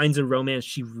she finds a romance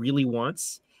she really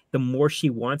wants, the more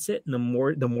she wants it, and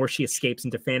the more she escapes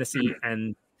into fantasy.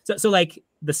 And so like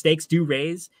the stakes do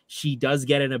raise. She does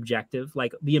get an objective.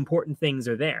 Like, the important things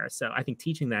are there. So I think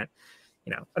teaching that,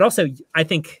 you know, but also I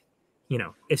think, you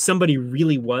know, if somebody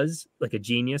really was like a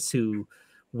genius who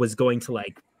was going to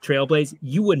like trailblaze,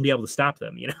 you wouldn't be able to stop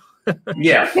them, you know?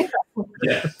 Yeah.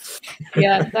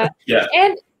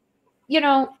 And, you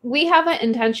know, we haven't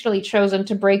intentionally chosen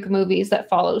to break movies that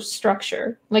follow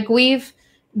structure. Like, we've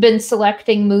been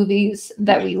selecting movies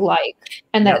that we like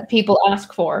and that people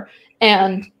ask for,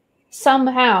 and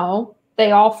somehow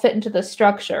they all fit into the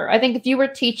structure. I think if you were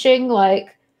teaching,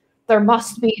 like, there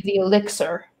must be the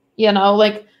elixir, you know,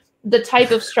 like the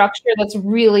type of structure that's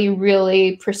really,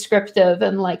 really prescriptive,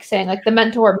 and like saying like the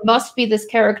mentor must be this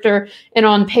character, and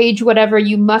on page whatever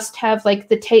you must have like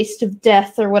the taste of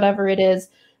death or whatever it is,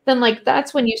 then like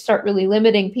that's when you start really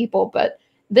limiting people. But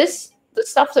the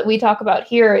stuff that we talk about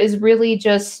here is really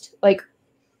just like,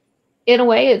 in a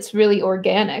way, it's really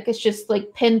organic. It's just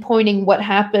like pinpointing what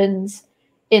happens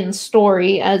in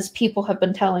story as people have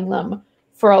been telling them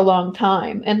for a long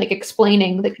time, and like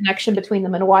explaining the connection between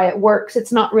them and why it works.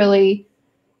 It's not really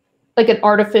like an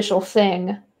artificial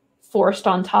thing forced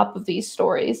on top of these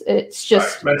stories. It's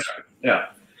just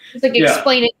it's like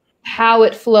explaining how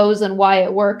it flows and why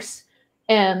it works.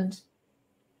 And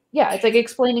it's like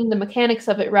explaining the mechanics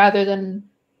of it rather than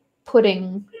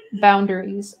putting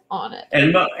boundaries on it.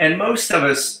 And most of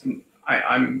us,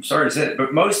 I'm sorry to say it,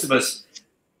 but most of us,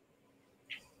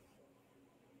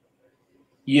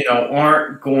 you know,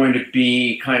 aren't going to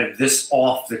be kind of this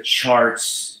off the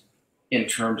charts in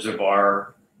terms of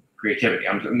our creativity.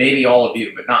 Maybe all of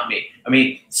you, but not me. I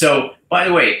mean, so by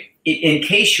the way, in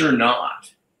case you're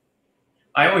not,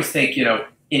 I always think, you know,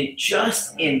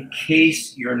 just in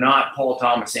case you're not Paul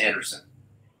Thomas Anderson,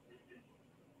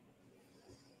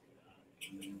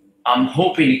 I'm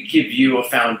hoping to give you a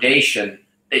foundation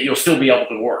that you'll still be able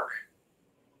to work.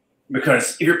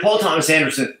 Because if you're Paul Thomas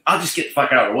Anderson, I'll just get the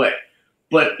fuck out of the way.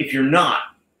 But if you're not,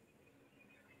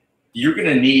 you're going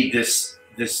to need this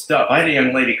stuff. I had a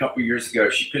young lady a couple of years ago.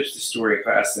 She pitched a story in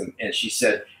class, and she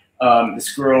said,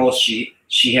 this girl, she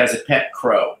has a pet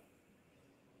crow.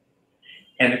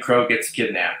 And the crow gets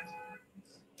kidnapped.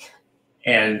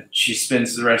 And she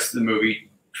spends the rest of the movie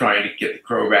trying to get the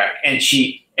crow back. And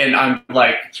I'm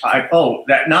like,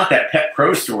 not that pet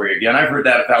crow story again. I've heard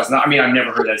that 1,000 times. I mean, I've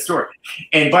never heard that story.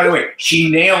 And by the way, she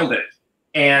nailed it.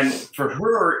 And for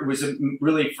her, it was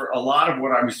really, for a lot of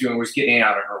what I was doing was getting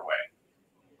out of her way,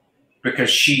 because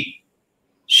she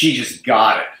just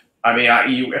got it. I mean,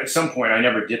 at some point, I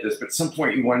never did this, but at some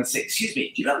point you want to say, excuse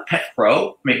me, do you have a pet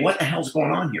crow? I mean, what the hell's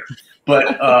going on here?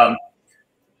 But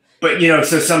you know,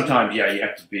 so sometimes, you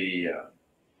have to be. You want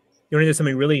to know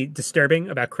something really disturbing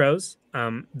about crows?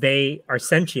 They are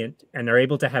sentient and are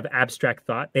able to have abstract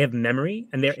thought. They have memory,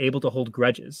 and they're able to hold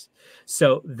grudges.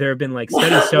 So there have been like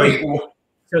studies showing.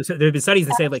 So there have been studies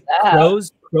that say like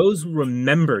crows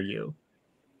remember you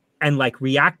and like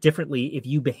react differently if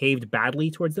you behaved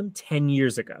badly towards them 10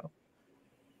 years ago.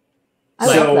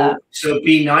 So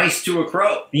be nice to a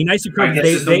crow. Be nice to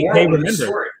crows. They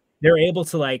remember. they're able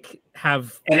to like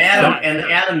have. And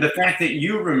Adam, the fact that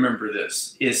you remember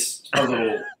this is a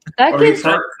little. That gives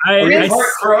are you part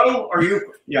crow? Are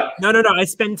you? Yeah. No. I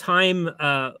spend time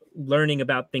learning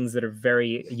about things that are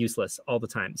very useless all the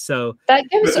time. So that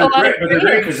gives a lot of. But they're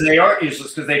great because they are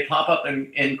useless because they pop up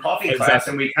in coffee class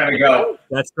and we kind of go.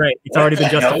 That's right. It's already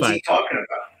been justified. What the hell is he talking about?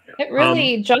 It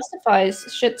really justifies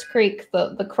Schitt's Creek.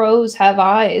 The crows have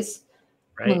eyes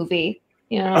movie.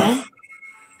 You know.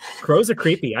 Crows are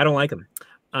creepy. I don't like them.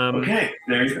 Okay,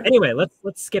 there you go. Anyway,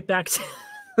 let's skip back to.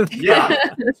 Yeah,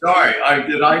 sorry.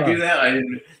 Did I do that? I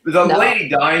didn't. The Lady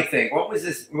Di thing. What was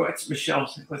this? What's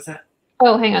Michelle's? What's that?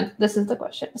 Oh, hang on. This is the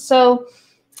question. So,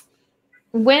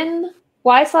 when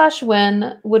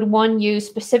would one use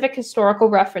specific historical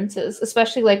references,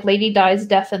 especially like Lady Di's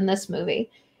death in this movie?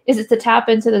 Is it to tap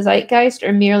into the zeitgeist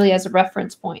or merely as a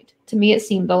reference point? To me, it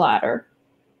seemed the latter.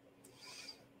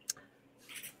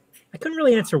 I couldn't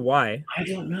really answer why. I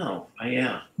don't know.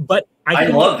 But I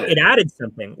loved it. It added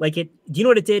something. Like it. Do you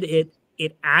know what it did?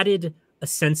 It added a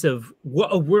sense of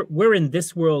we're in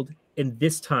this world in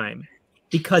this time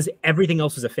because everything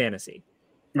else was a fantasy.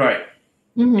 Right.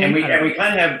 Mm-hmm. And we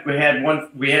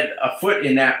had a foot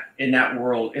in that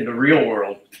world, in the real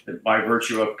world, by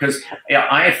virtue of, because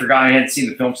I had forgotten, I hadn't seen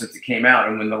the film since it came out,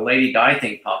 and when the Lady Di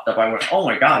thing popped up, I went, oh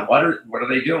my God, what are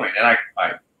they doing? And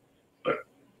but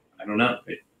I don't know.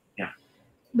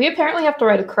 We apparently have to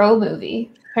write a crow movie.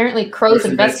 Apparently, crows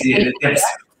investigate.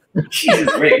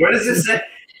 Jesus, wait, what does this say?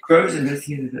 Crows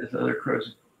investigated the other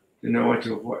crows to know what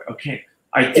to avoid. Okay,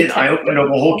 I did. I opened up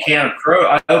a whole can of crow.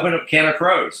 I opened up a can of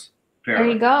crows. Apparently.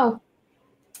 There you go.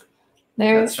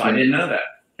 I didn't know that.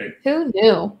 Who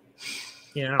knew?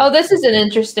 Yeah. Oh, this is an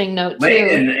interesting note too.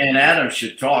 And Adam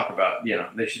should talk about.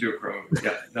 They should do a crow.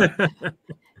 Yeah.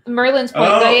 Merlin's point.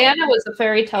 Diana was a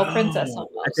fairy tale princess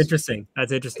almost. That's interesting. I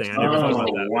never thought about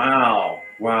that.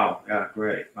 Wow. Yeah,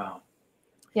 great. Wow.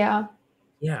 Yeah.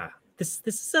 Yeah. This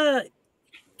is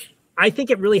I think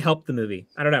it really helped the movie.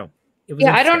 I don't know.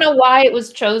 I don't know why it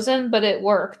was chosen, but it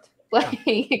worked.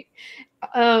 Like,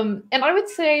 and I would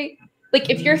say, like,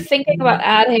 if you're thinking about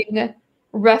adding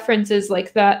references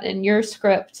like that in your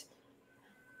script,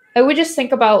 I would just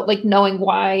think about like knowing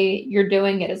why you're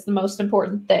doing it is the most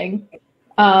important thing.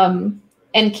 And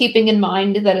keeping in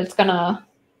mind that it's gonna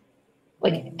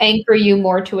like anchor you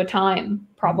more to a time,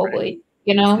 probably,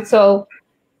 so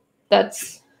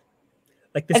that's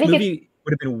like this movie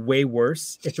would have been way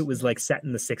worse if it was like set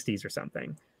in the 60s or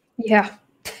something. Yeah.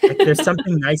 Like, there's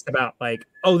something nice about like,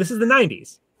 oh, this is the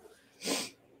 90s.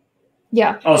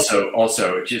 Yeah. Also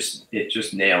it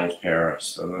just nails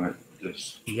Paris, doesn't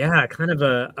it? Yeah, kind of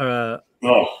a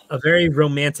very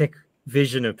romantic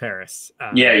vision of Paris.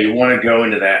 Yeah, you want to go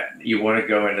into that. You want to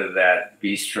go into that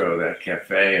bistro, that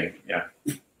cafe, and yeah.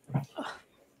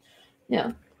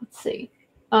 Yeah. Let's see.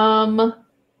 Oh,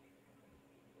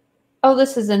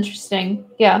 this is interesting.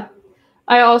 Yeah.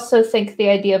 I also think the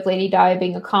idea of Lady Di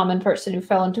being a common person who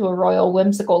fell into a royal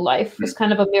whimsical life was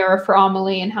kind of a mirror for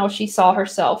Amélie and how she saw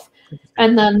herself.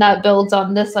 And then that builds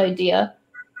on this idea,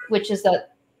 which is that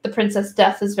the princess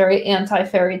death is very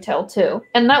anti-fairy tale too.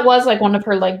 And that was like one of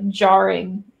her like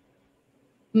jarring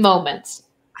moments.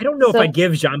 I don't know if I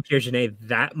give Jean-Pierre Jeunet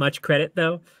that much credit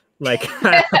though. Like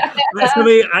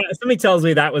somebody tells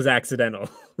me that was accidental.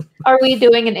 Are we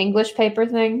doing an English paper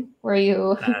thing where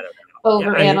you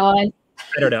overanalyze?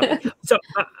 I don't know. So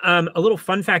a little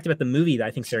fun fact about the movie that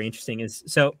I think is very interesting is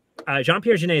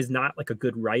Jean-Pierre Jeunet is not like a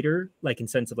good writer, like in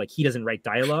sense of like he doesn't write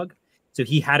dialogue. So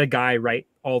he had a guy write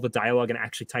all the dialogue and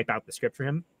actually type out the script for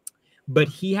him. But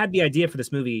he had the idea for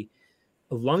this movie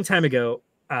a long time ago.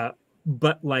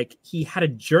 But like he had a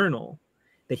journal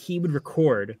that he would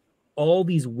record all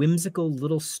these whimsical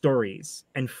little stories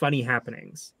and funny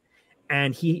happenings.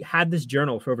 And he had this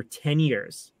journal for over 10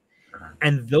 years.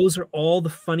 And those are all the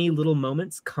funny little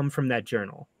moments come from that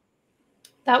journal.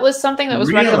 That was something that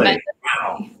was recommended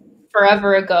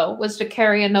forever ago, was to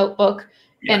carry a notebook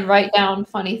and write down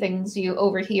funny things you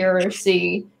overhear or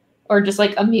see, or just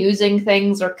like amusing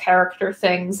things or character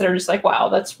things that are just like, wow,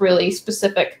 that's really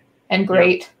specific and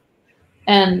great.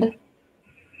 And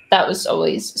that was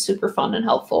always super fun and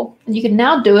helpful. And you can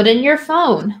now do it in your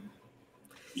phone.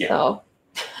 Yeah. So.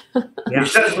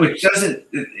 Which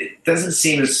doesn't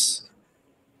seem as,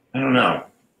 I don't know.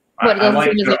 I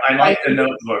like the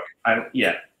notebook. I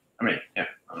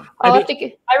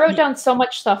wrote down so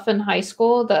much stuff in high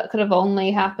school that could have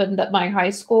only happened at my high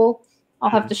school. I'll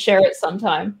have to share it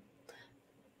sometime.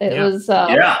 It was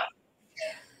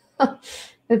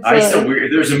it's so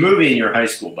weird. There's a movie in your high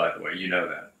school, by the way. You know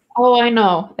that. Oh, I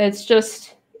know. It's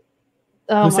just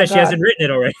who said she hasn't written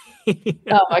it already?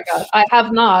 Oh my God. I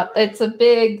have not. It's a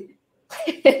big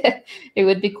It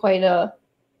would be quite a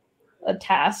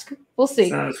task. We'll see.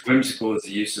 It's not as whimsical as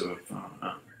the use of.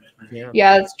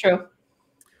 Yeah, that's true.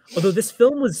 Although this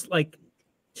film was like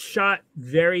shot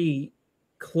very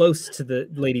close to the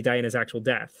Lady Diana's actual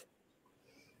death,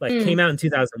 like came out in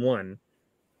 2001.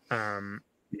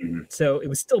 So it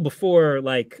was still before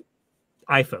like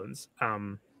iPhones.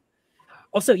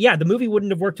 Also, yeah, the movie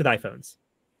wouldn't have worked with iPhones.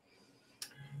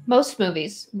 Most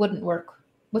movies wouldn't work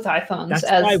with iPhones. That's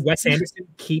why Wes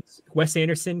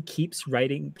Anderson keeps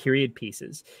writing period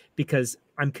pieces, because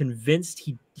I'm convinced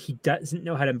he doesn't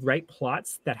know how to write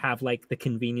plots that have like the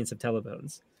convenience of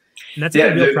telephones, and that's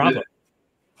a real problem.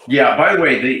 Yeah. By the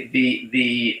way,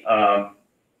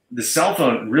 the cell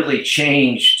phone really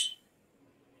changed.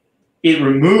 It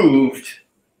removed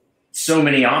so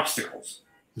many obstacles.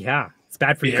 Yeah, it's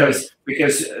bad for because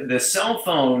the cell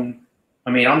phone. I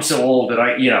mean, I'm so old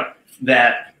that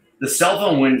that the cell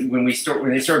phone when they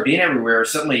started being everywhere,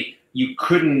 suddenly you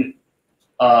couldn't.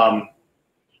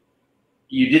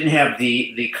 You didn't have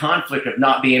the conflict of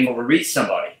not being able to reach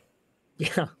somebody.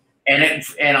 Yeah.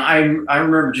 And I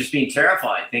remember just being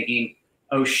terrified, thinking,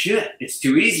 "Oh shit, it's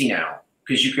too easy now,"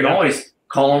 because you can always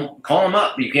call them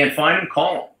up. You can't find them,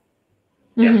 call them.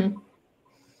 Mm-hmm. Yeah.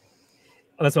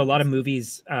 That's why a lot of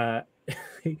movies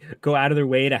go out of their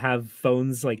way to have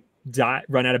phones like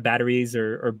run out of batteries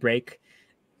or break,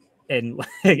 and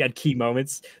like, at key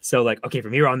moments. So like, okay,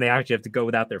 from here on, they actually have to go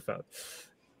without their phone.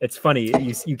 It's funny.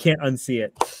 You can't unsee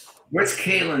it. What's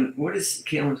Kaylin? What is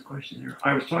Kaylin's question there?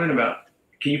 I was talking about.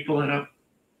 Can you pull it up?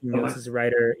 Notes as a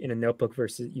writer in a notebook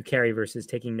versus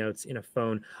taking notes in a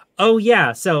phone. Oh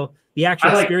yeah. So the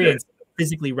actual experience of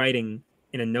physically writing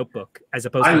in a notebook as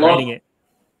opposed to writing it.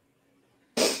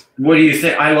 What do you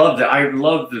think? I love that. I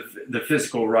love the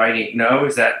physical writing. No,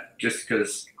 is that just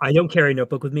because I don't carry a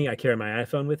notebook with me? I carry my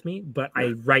iPhone with me, but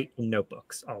I write in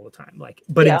notebooks all the time. Like,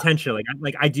 but intentionally.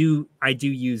 Like I do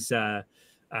use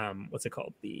what's it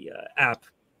called? The app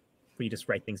where you just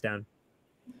write things down.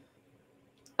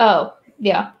 Oh,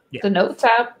 yeah. The Notes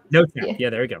app. Notes app. Yeah,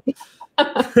 there we go.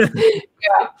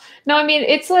 Yeah. No, I mean,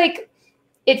 it's like,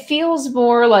 it feels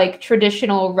more like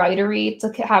traditional writery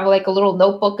to have like a little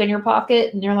notebook in your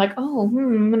pocket and you're like, oh,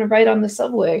 I'm going to write on the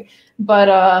subway.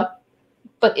 But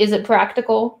is it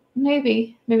practical?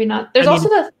 Maybe not. There's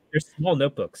there's small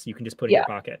notebooks you can just put in your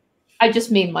pocket. I just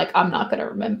mean like, I'm not going to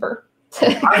remember. Do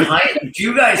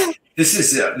you guys, this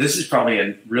is probably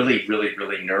a really, really,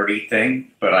 really nerdy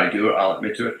thing, but I'll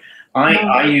admit to it.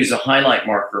 I use a highlight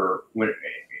marker whenever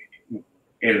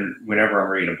I'm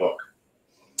reading a book.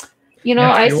 You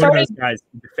know, I started those guys,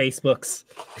 the Facebooks.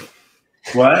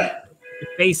 What?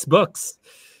 The Facebooks.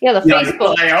 Yeah, the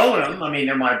Facebook. I own them. I mean,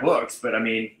 they're my books, but I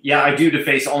mean, yeah, I do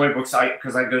deface all my books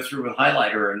because I go through with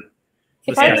highlighter and.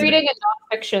 If I'm reading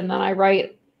a nonfiction, then I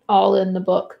write all in the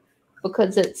book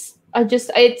because it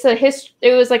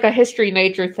was like a history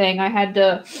major thing. I had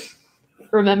to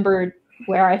remember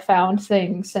where I found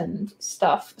things and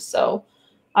stuff. So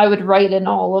I would write in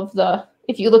all of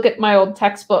if you look at my old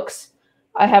textbooks,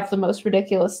 I have the most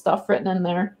ridiculous stuff written in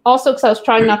there. Also, because I was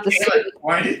trying not to say.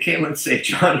 Why did Kaylin say,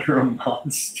 John, you're a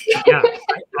monster? Yeah,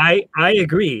 I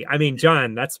agree. I mean,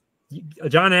 John and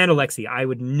Alexie, I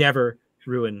would never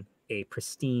ruin a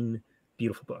pristine,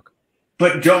 beautiful book.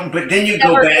 But then you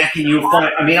go back and you find,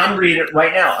 I mean, I'm reading it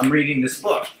right now. I'm reading this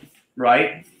book,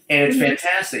 right? And it's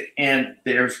fantastic. And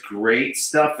there's great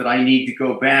stuff that I need to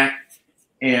go back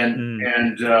and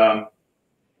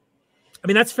I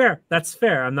mean, that's fair. That's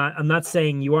fair. I'm not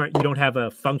saying you don't have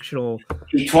a functional.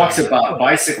 He talks about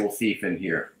Bicycle Thief in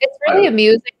here. It's really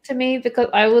amusing to me because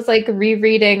I was like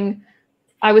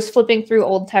I was flipping through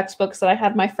old textbooks that I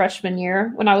had my freshman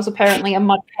year when I was apparently a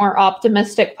much more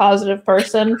optimistic, positive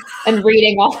person and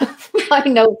reading all of my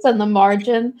notes in the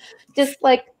margin. Just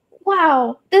like,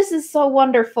 wow, this is so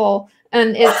wonderful.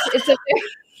 And it's a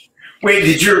Wait,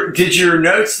 did your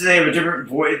notes? Do they have a different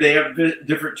voice? They have a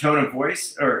different tone of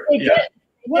voice, or it did.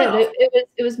 Wow.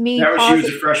 It was me. That was you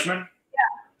as a freshman.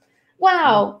 Yeah.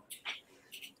 Wow.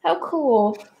 How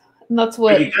cool. And that's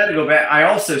what. But you got to go back. I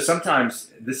also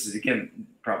sometimes, this is again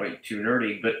probably too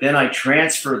nerdy, but then I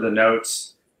transfer the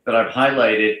notes that I've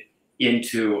highlighted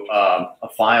into a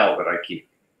file that I keep.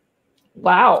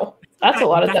 Wow. That's a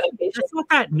lot of dedication. That's not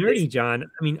that nerdy, John.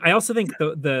 I mean, I also think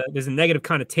there's a negative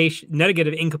connotation,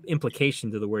 negative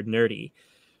implication to the word nerdy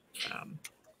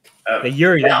that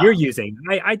you're using.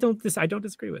 I don't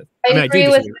disagree with. I agree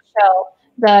with Michelle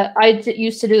that I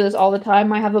used to do this all the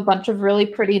time. I have a bunch of really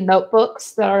pretty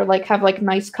notebooks that are have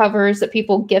nice covers that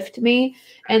people gift me,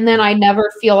 and then I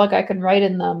never feel like I can write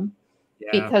in them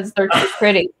because they're too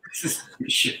pretty.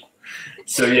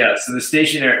 So yeah, so the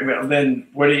stationery. Well, then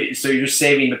what do you? So you're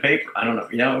saving the paper? I don't know.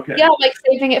 Yeah, okay. Yeah, like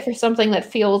saving it for something that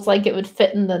feels like it would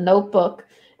fit in the notebook.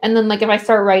 And then like if I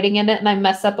start writing in it and I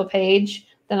mess up a page,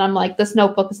 then I'm like, this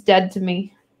notebook is dead to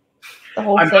me. The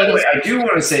whole By thing the way, is. I do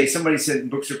want to say, somebody said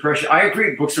books are precious. I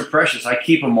agree, books are precious. I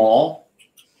keep them all.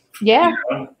 Yeah.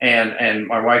 You know? And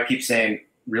my wife keeps saying,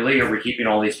 "Really, are we keeping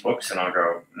all these books?" And I'll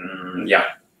go, "Yeah."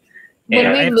 When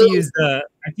And we I have moved, to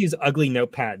use ugly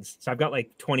notepads. So I've got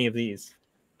like 20 of these.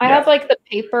 I have like the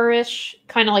paperish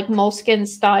kind of like moleskin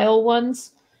style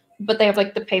ones, but they have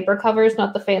like the paper covers,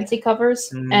 not the fancy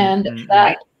covers, and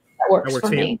that works for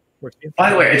me. By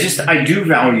the way, I do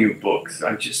value books.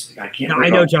 I can't. No, I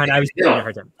know, John. I was giving you a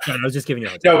hard time. John, I was just giving you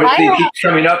a hard time. No, but they keep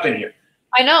coming up in here.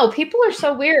 I know. People are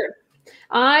so weird.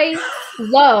 I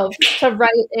love to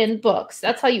write in books.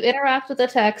 That's how you interact with the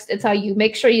text. It's how you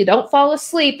make sure you don't fall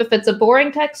asleep if it's a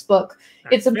boring textbook.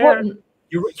 It's important.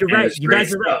 You're right. You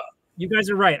guys are right. You guys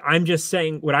are right. I'm just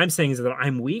saying, what I'm saying is that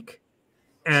I'm weak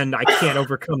and I can't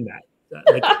overcome that.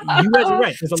 Like, you guys are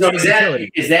right. There's a lot of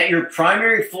utility. Is that your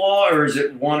primary flaw, or is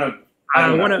it one of? I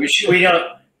don't know.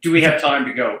 Do we have time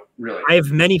to go? Really, I have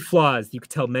many flaws. You could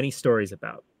tell many stories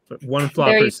about, but one flaw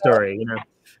per story. You know.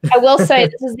 I will say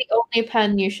this is the only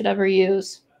pen you should ever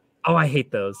use. Oh, I hate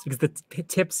those because the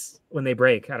tips when they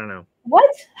break. I don't know.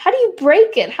 What? How do you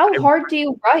break it? How hard do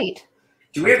you write?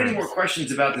 Do we have any more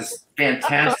questions about this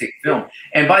fantastic film?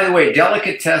 And by the way,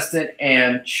 Delicatessen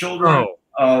and Children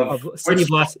of City of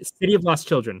Lost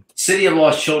Children. City of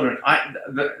Lost Children.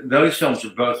 Those films are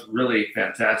both really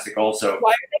fantastic. Also,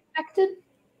 why are they connected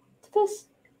to this?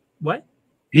 What?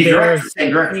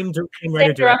 Same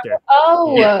writer director.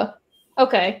 Oh, yeah.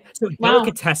 Okay. So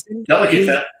Delicatessen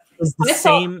is the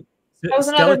same. That was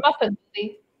another Muppet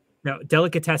movie. No,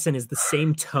 Delicatessen is the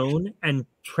same tone and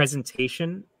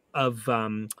presentation of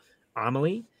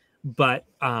Amélie, but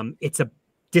it's a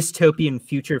dystopian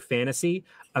future fantasy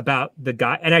about the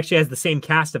guy, and actually has the same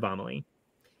cast of Amélie.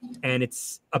 And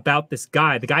it's about this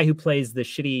guy, the guy who plays the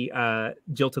shitty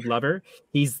jilted lover.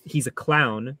 He's a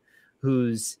clown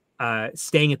who's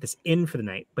staying at this inn for the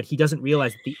night, but he doesn't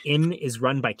realize that the inn is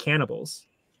run by cannibals.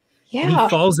 Yeah. And he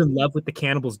falls in love with the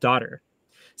cannibal's daughter.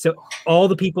 So all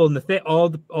the people in all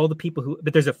the people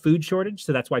but there's a food shortage,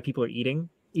 so that's why people are eating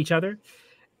each other.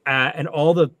 And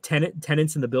all the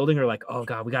tenants in the building are like, "Oh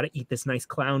God, we got to eat this nice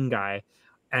clown guy."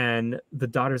 And the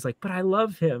daughter's like, "But I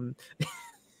love him."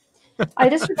 I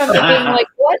just remember being like,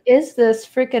 "What is this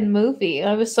freaking movie?"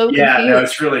 I was so confused. Yeah, no,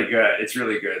 it's really good. It's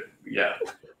really good. Yeah,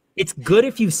 it's good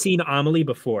if you've seen Amélie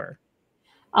before.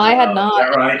 I had not.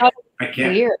 Is that right? I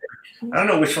can't. Weird. I don't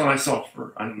know which one I saw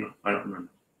for. I don't know. I don't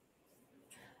remember.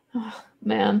 Oh,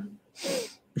 man.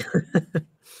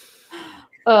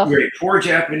 Great. Poor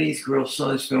Japanese girl's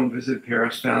son's film visit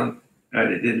Paris found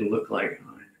that it didn't look like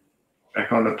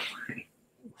back on the plane.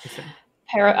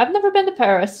 Paris. I've never been to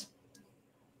Paris.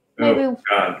 Maybe. Oh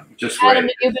God! Just Adam,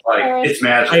 wait. It's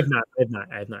magic. I have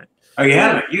not. Oh, you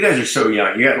haven't? You guys are so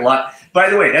young. You got a lot. By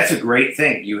the way, that's a great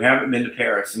thing. You haven't been to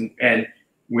Paris, and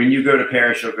when you go to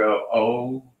Paris, you'll go,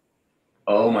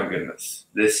 oh my goodness,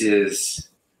 this is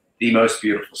the most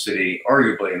beautiful city,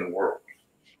 arguably, in the world.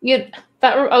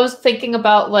 I was thinking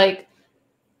about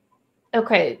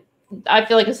okay, I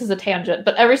feel like this is a tangent,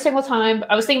 but every single time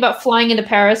I was thinking about flying into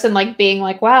Paris and being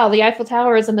like, wow, the Eiffel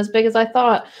Tower isn't as big as I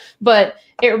thought. But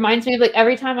it reminds me of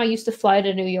every time I used to fly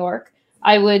to New York,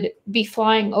 I would be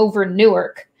flying over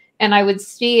Newark and I would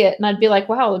see it and I'd be like,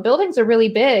 wow, the buildings are really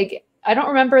big. I don't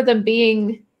remember them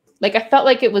being I felt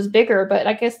like it was bigger, but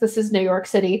I guess this is New York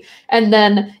City. And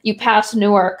then you pass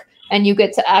Newark and you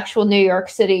get to actual New York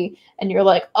City and you're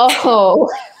like, oh,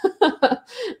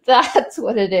 that's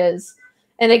what it is.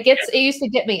 And it used to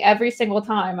get me every single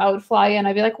time. I would fly in.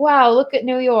 I'd be like, wow, look at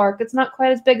New York. It's not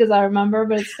quite as big as I remember,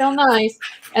 but it's still nice.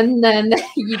 And then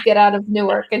you get out of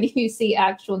Newark and you see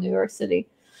actual New York City.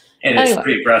 And it's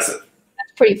pretty impressive.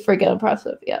 That's pretty freaking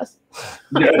impressive, yes.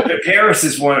 Paris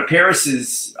is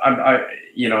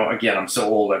again, I'm so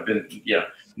old. I've been,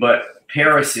 but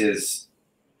Paris is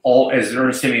as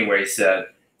Ernest Hemingway said,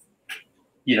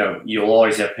 you'll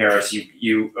always have Paris.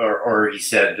 Or he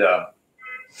said,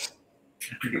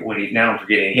 I forget what I'm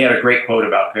forgetting. He had a great quote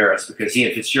about Paris because he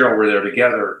and Fitzgerald were there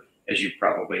together, as you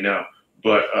probably know.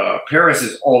 But Paris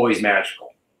is always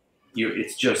magical.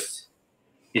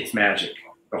 It's magic.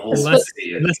 The whole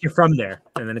city. Unless you're from there,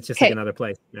 and then it's just another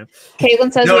place.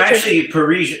 Caitlin says no, actually,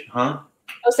 Parisian, huh?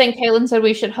 I was saying Caitlin said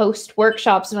we should host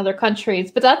workshops in other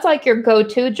countries, but that's your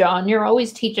go-to, John. You're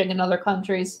always teaching in other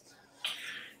countries.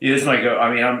 It is my go.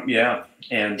 I mean,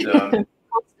 and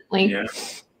constantly.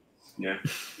 Yeah.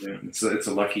 It's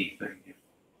a lucky thing.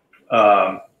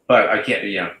 But I can't.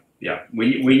 yeah.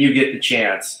 When you get the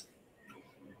chance,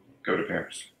 go to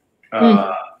Paris.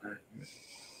 Yeah,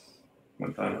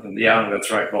 that's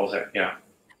right, Balzac. Yeah.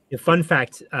 A fun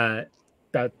fact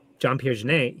about Jean-Pierre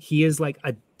Jeunet, he is like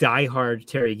a diehard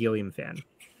Terry Gilliam fan,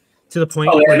 to the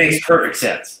point. Oh, that makes perfect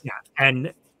sense. Yeah,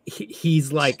 and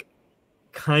he's like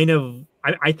kind of.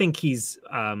 I think he's.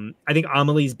 I think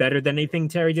Amelie's better than anything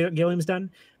Terry Gilliam's done,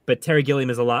 but Terry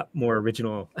Gilliam is a lot more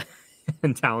original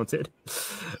and talented.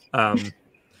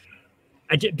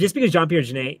 Just because Jean-Pierre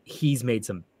Jeunet, he's made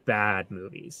some bad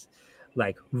movies,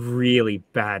 like really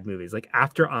bad movies. Like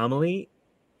after Amélie,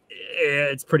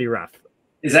 it's pretty rough.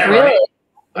 Is that right?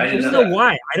 I don't know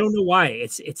why. I don't know why.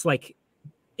 It's like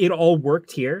it all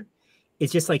worked here.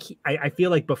 It's just like I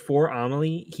feel like before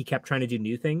Amélie, he kept trying to do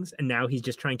new things, and now he's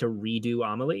just trying to redo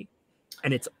Amélie,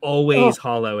 and it's always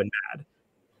hollow and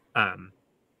bad.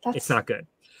 It's not good.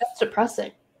 That's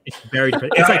depressing. It's very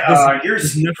depressing. It's like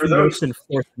there's nothing worse than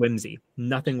forced whimsy.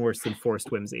 Nothing worse than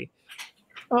forced whimsy.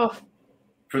 Oh.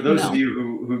 For those of you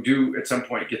who do at some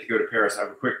point get to go to Paris, I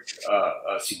have a quick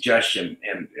suggestion,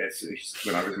 and it's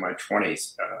when I was in my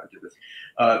 20s, I did this.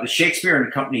 The Shakespeare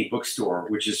and Company bookstore,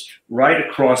 which is right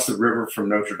across the river from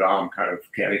Notre Dame, kind of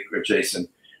adjacent.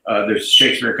 There's a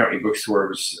Shakespeare and Company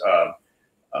bookstore.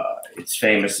 It's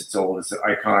famous, it's old, it's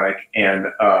iconic, and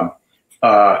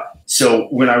so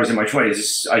when I was in my 20s,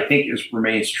 this, I think it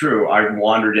remains true. I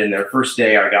wandered in there. First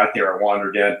day I got there, I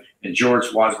wandered in, and George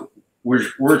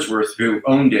Wordsworth, who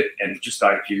owned it and just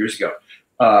died a few years ago,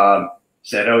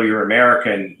 said, "Oh, you're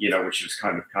American," you know, which was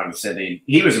kind of condescending.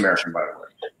 He was American, by the way.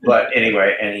 But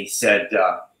anyway, and he said, "Do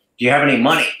you have any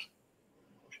money?"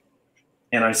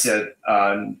 And I said,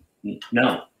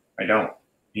 "No, I don't."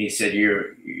 He said,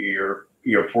 "You're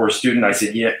a poor student?" I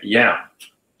said, "Yeah.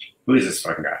 Who is this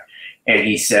fucking guy?" And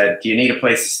he said, "Do you need a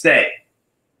place to stay?"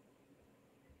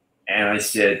 And I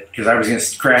said, because I was going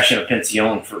to crash in a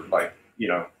pension for like, you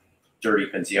know, dirty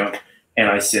pension. And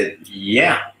I said,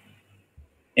 "Yeah."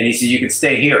 And he said, "You can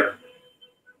stay here."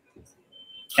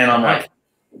 And I'm like,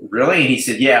 "Really?" And he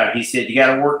said, "Yeah." He said, "You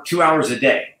got to work 2 hours a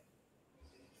day."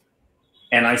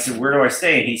 And I said, "Where do I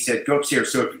stay?" And he said, "Go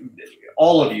upstairs." So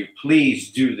all of you,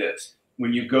 please do this.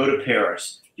 When you go to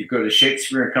Paris, you go to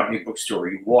Shakespeare and Company bookstore,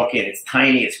 you walk in, it's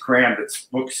tiny, it's crammed, it's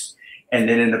books. And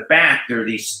then in the back, there are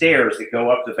these stairs that go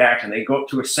up the back, and they go up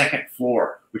to a second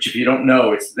floor, which if you don't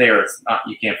know, it's there, it's not,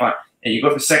 you can't find. And you go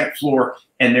up the second floor,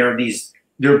 and there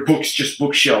are books, just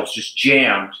bookshelves, just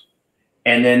jammed.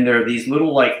 And then there are these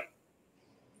little like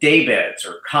day beds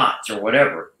or cots or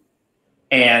whatever.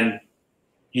 And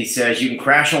he says, you can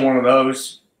crash on one of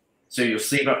those, so you'll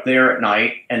sleep up there at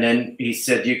night. And then he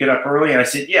said, "Do you get up early?" And I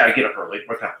said, "Yeah, I get up early.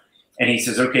 What time?" And he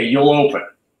says, "Okay, you'll open."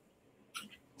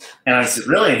 And I said,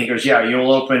 "Really?" And he goes, "Yeah,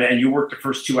 you'll open, and you work the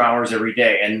first 2 hours every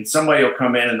day. And somebody will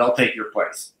come in, and they'll take your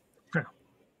place."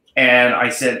 And I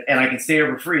said, "And I can stay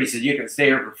here for free." He said, "You can stay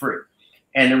here for free."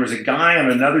 And there was a guy on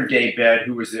another day bed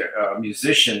who was a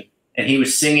musician, and he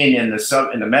was singing in the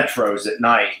metros at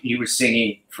night. He was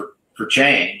singing for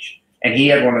change. And he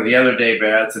had one of the other day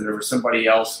beds, and there was somebody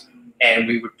else. And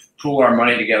we would pool our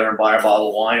money together and buy a bottle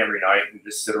of wine every night and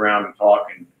just sit around and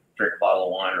talk and drink a bottle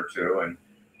of wine or two.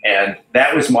 And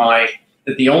that was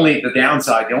the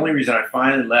downside. The only reason I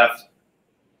finally left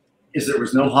is there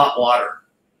was no hot water.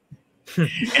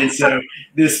 And so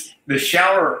the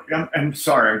shower, I'm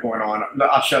sorry, I'm going on.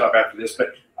 I'll shut up after this,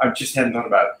 but I just hadn't thought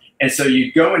about it. And so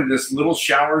you go into this little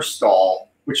shower stall,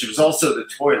 which was also the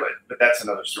toilet, but that's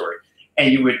another story.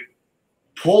 And you would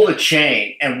pull the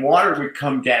chain and water would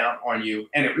come down on you,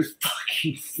 and it was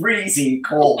fucking freezing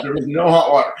cold. There was no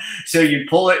hot water. So you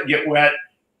pull it, get wet,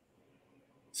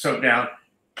 soak down,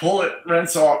 pull it,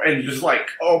 rinse off, and just like,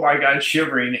 oh my God,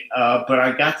 shivering. But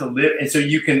I got to live. And so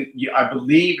I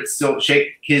believe it's still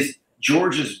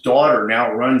George's daughter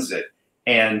now runs it.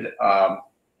 And I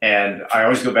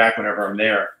always go back whenever I'm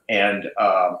there. And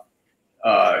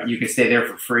you can stay there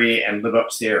for free and live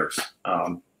upstairs.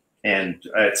 And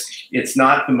it's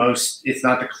not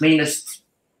the cleanest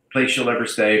place you'll ever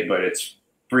stay, but it's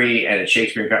free, and it's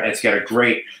Shakespeare.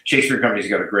 Shakespeare Company's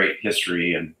got a great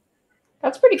history, and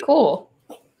that's pretty cool.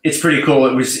 It's pretty cool.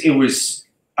 I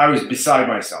was beside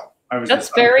myself.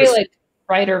 That's very like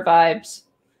writer vibes.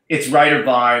 It's writer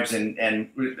vibes,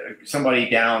 and somebody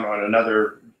down on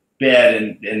another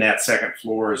bed in that second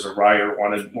floor is a writer,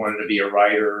 wanted to be a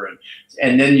writer,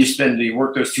 and then you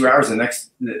work those 2 hours, and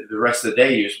the rest of the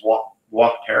day you just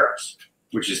walk Paris,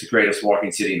 which is the greatest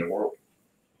walking city in the world.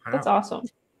 That's awesome.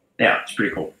 Yeah, it's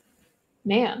pretty cool.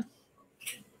 Man.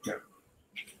 Yeah.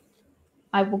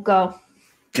 I will go.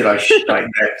 Did I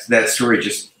that story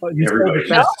just everybody?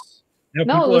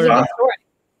 No, it was a good story.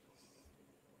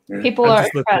 People I'm are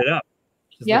just looking it up.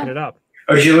 Just Yeah. looking it up.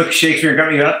 Oh, did you look Shakespeare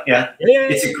Company up? Yeah. Yeah.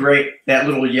 It's a great, that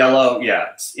little yellow.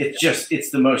 Yeah.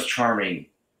 It's the most charming,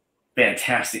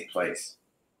 fantastic place.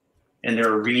 And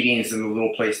there are readings in the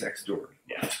little place next door.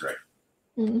 Yeah, it's great.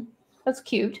 That's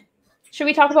cute. Should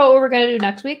we talk about what we're going to do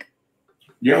next week?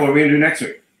 Yeah, what are we going to do next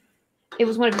week? It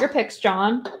was one of your picks,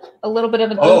 John. A little bit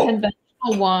of an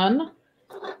unconventional one.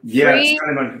 Yeah, it's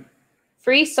kind of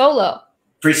Free Solo.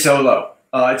 Free Solo.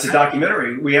 It's a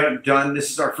documentary. We haven't done,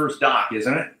 this is our first doc,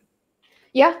 isn't it?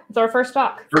 Yeah, it's our first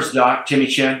doc. First doc, Jimmy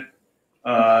Chin,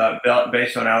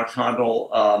 based on Alex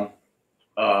Honnold.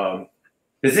 Have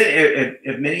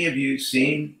many of you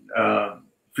seen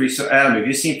Free Solo? Adam, have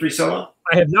you seen Free Solo?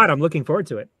 I have not. I'm looking forward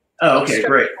to it. Oh, okay,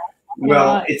 great.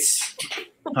 Well, it's,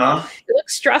 It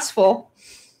looks stressful.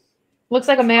 Looks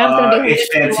like a man's going to be.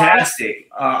 It's fantastic.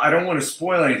 I don't want to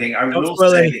spoil anything. I will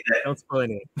say that. Don't spoil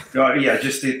anything. Yeah,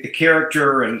 just the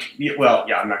character and well,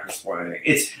 yeah, I'm not going to spoil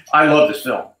anything. I love this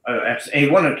film. He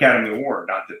won an Academy Award.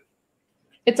 Not that.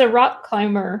 It's a rock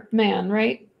climber man,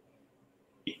 right?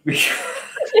 Yeah.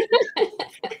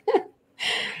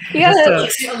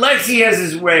 Alexie has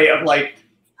his way of like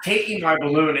taking my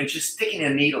balloon and just sticking a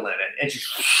needle in it and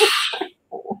just.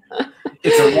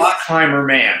 It's a rock climber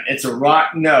man. It's a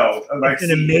rock. No, Alexie, it's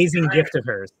an amazing gift of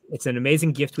hers. It's an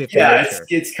amazing gift we have to nurture.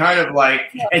 It's kind of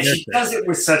like, and she does it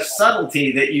with such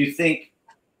subtlety that you think,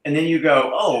 and then you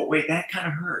go, oh wait, that kind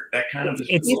of hurt. That kind of.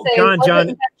 It's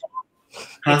John.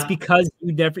 It's because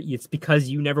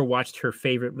you never watched her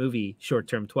favorite movie, Short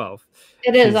Term 12.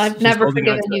 It is. I've never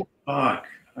forgiven you. Fuck.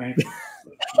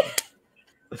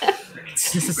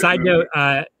 Just a side note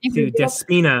to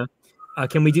Despina.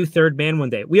 Can we do Third Man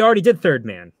one day? We already did Third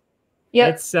Man. Yeah,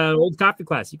 it's an old coffee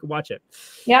class. You can watch it.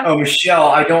 Yeah. Oh, Michelle,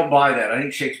 I don't buy that. I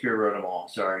think Shakespeare wrote them all.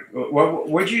 Sorry.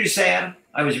 What did you just say, Adam?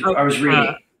 I was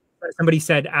reading. Somebody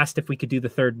asked if we could do the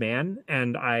Third Man,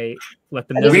 and I let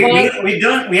them know. We haven't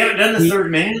done the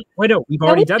Third Man. Wait, no, we've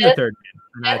already done the Third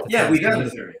Man. Yeah, we've done the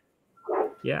Third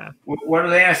Man. Yeah. What are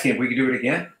they asking? If we could do it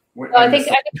again? I think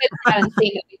it's kind of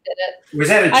seen that we did it. Was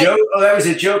that a joke? That was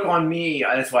a joke on me.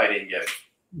 That's why I didn't get it.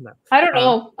 No. I don't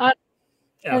know.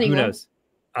 Anyway. Who knows?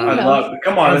 I love it.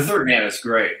 Come on, the Third Man is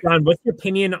great. John, what's your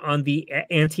opinion on the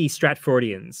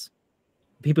anti-Stratfordians?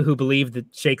 People who believe that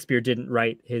Shakespeare didn't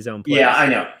write his own plays. Yeah, I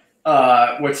know.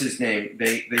 What's his name?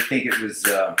 They think it was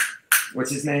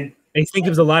what's his name? They think it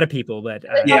was a lot of people, but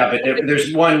yeah, but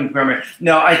there's one.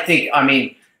 No, I think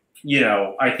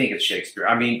it's Shakespeare.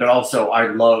 But also I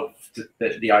love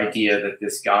the idea that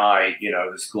this guy,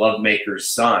 this glove maker's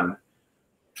son,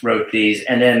 wrote these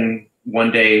and then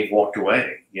one day walked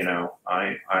away.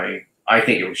 I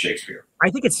think it was Shakespeare. I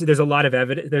think there's a lot of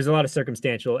evidence. There's a lot of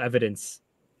circumstantial evidence.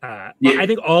 I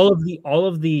think all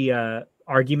of the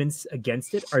arguments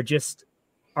against it are just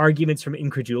arguments from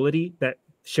incredulity that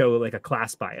show like a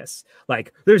class bias.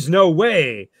 Like, there's no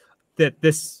way that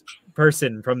this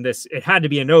person from this, it had to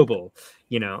be a noble,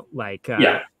 when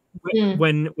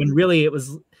really it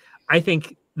was, I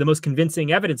think the most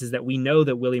convincing evidence is that we know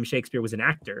that William Shakespeare was an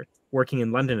actor working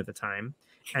in London at the time,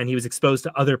 and he was exposed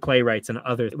to other playwrights and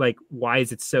other, why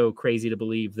is it so crazy to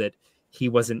believe that he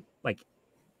wasn't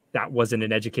that wasn't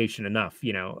an education enough,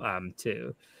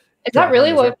 to. Is that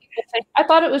really what people think? I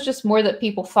thought it was just more that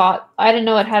people thought. I didn't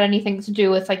know it had anything to do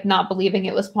with not believing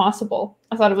it was possible.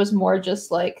 I thought it was more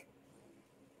just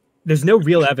There's no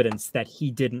real evidence that he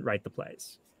didn't write the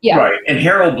plays. Yeah. Right. And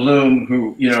Harold Bloom,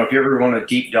 who, if you ever want to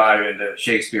deep dive into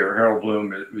Shakespeare, Harold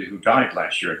Bloom, who died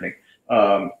last year, I think,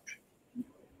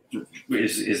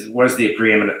 was the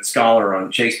preeminent scholar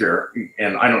on Shakespeare.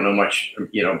 And I don't know much,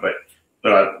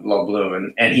 but I love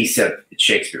Bloom. And he said it's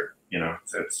Shakespeare,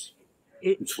 so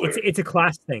it's a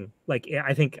class thing.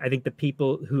 I think the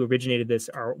people who originated this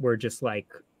were just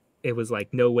it was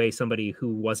no way somebody who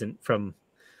wasn't from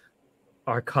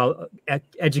our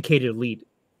educated elite,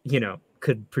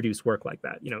 could produce work like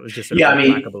that. It was just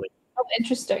lack of belief. Oh,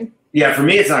 interesting. Yeah, for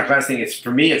me, it's not a class thing.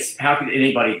 It's how could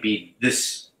anybody be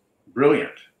this brilliant?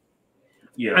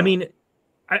 You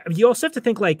also have to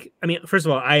think first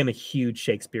of all, I am a huge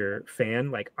Shakespeare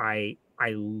fan. I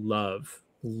love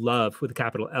with a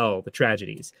capital L the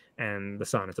tragedies and the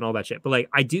sonnets and all that shit. But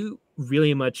I do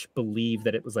really much believe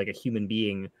that it was a human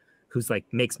being who's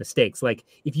makes mistakes.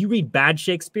 If you read bad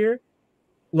Shakespeare,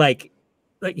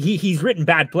 he's written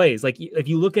bad plays. If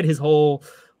you look at his whole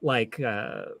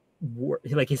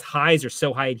his highs are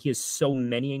so high and he has so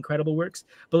many incredible works,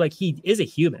 but he is a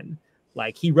human.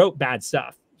 He wrote bad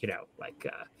stuff,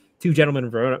 Two Gentlemen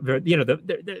of Verona,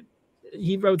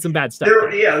 he wrote some bad stuff.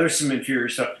 There's some inferior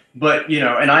stuff, but you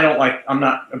know, and I'm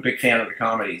not a big fan of the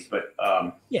comedies, but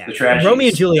the tragedies, Romeo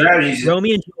and Juliet,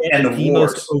 and the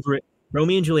wars.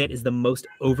 Romeo and Juliet is the most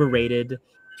overrated,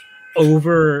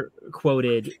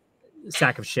 over-quoted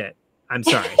sack of shit. I'm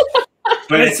sorry.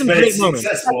 But it's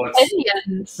successful.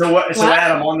 So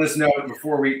Adam, on this note,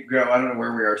 before we go, I don't know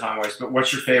where we are time-wise, but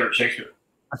what's your favorite Shakespeare?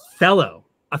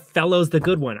 Othello's the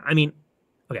good one. I mean,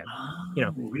 okay, you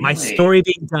know, really? My story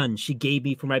being done, she gave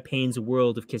me for my pains a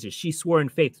world of kisses. She swore in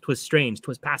faith, 'twas strange,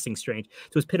 'twas passing strange,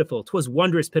 'twas pitiful, 'twas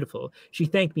wondrous pitiful. She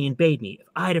thanked me and bade me, if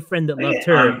I had a friend that loved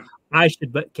her, I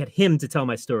should but get him to tell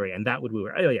my story, and that would woo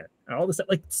her. Oh yeah, all this,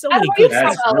 like, so many good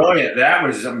stuff. That's brilliant. That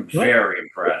was, I'm very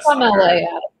impressed. From LA.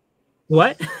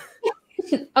 What?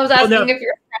 I was asking if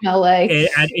you're from LA.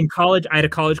 In college, I had a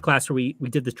college class where we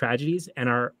did the tragedies, and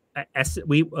our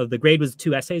the grade was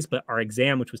 2 essays, but our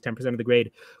exam, which was 10% of the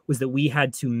grade, was that we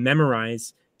had to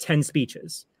memorize 10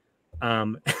 speeches.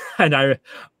 And I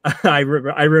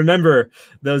remember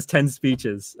those 10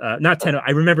 speeches. Not 10.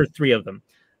 I remember 3 of them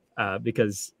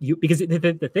because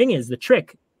the thing is, the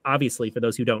trick, obviously, for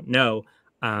those who don't know,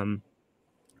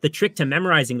 the trick to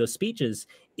memorizing those speeches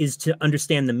is to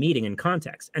understand the meaning and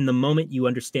context. And the moment you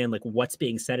understand like what's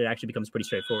being said, it actually becomes pretty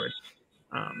straightforward.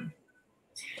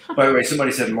 By the way,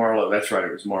 somebody said Marlowe. That's right.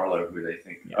 It was Marlowe who they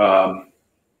think. Yeah.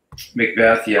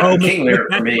 Macbeth. Yeah. Oh, King Lear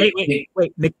for me.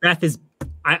 Wait. Macbeth is.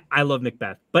 I love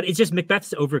Macbeth, but it's just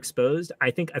Macbeth's overexposed. I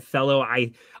think Othello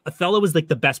was like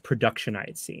the best production I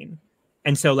had seen,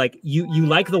 and so like you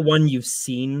like the one you've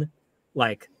seen,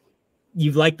 like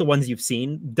you like the ones you've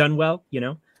seen done well, you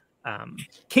know.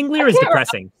 King Lear is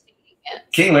depressing.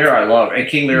 King Lear I love, and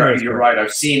King Lear, you're right.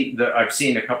 I've seen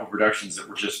a couple productions that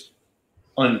were just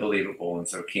unbelievable, and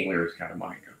so King Lear is kind of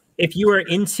mine. If you are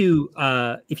into,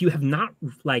 if you have not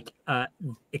like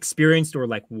experienced or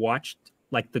like watched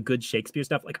like the good Shakespeare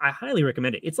stuff, like I highly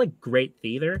recommend it. It's like great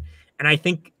theater, and I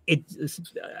think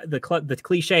the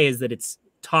cliche is that it's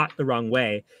taught the wrong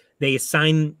way. They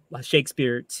assign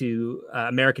Shakespeare to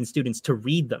American students to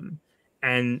read them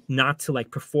and not to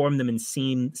like perform them and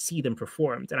see them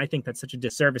performed. And I think that's such a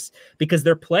disservice because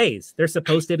they're plays. They're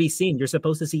supposed to be seen. You're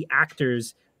supposed to see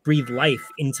actors breathe life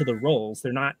into the roles.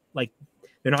 They're not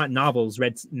novels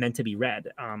meant to be read.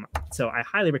 So I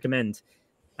highly recommend.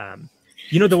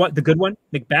 You know the good one,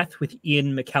 Macbeth with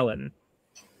Ian McKellen,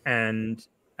 and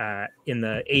in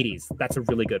the 80s. That's a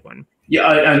really good one. Yeah,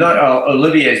 I not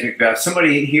Olivier's Macbeth.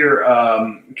 Somebody here,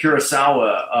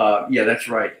 Kurosawa. Yeah, that's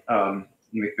right.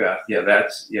 Macbeth. Yeah,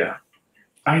 that's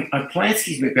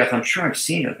Polanski's Macbeth. I'm sure I've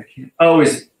seen it. I can't.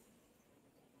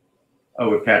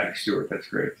 With Patrick Stewart. That's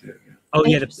great too. Yeah. Oh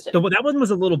yeah, that one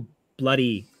was a little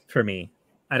bloody for me.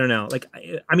 I don't know. Like,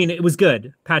 I mean, it was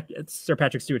good. Sir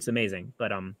Patrick Stewart's amazing,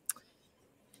 but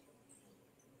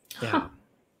yeah.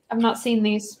 I've not seen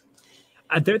these.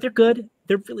 They're good.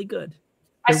 They're really good.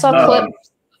 I saw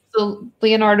clips of the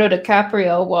Leonardo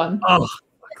DiCaprio one. Oh,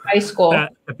 high school.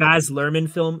 The Baz Luhrmann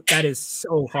film. That is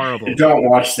so horrible. Don't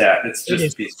watch that. It's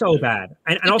just so bad.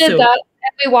 And we also, did that,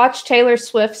 and we watched Taylor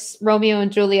Swift's Romeo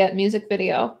and Juliet music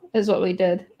video. Is what we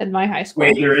did in my high school.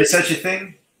 Wait, there is such a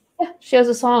thing? Yeah, she has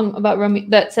a song about Romeo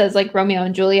that says like Romeo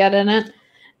and Juliet in it.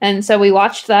 And so we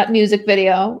watched that music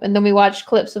video, and then we watched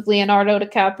clips of Leonardo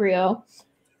DiCaprio.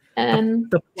 And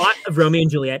the plot of Romeo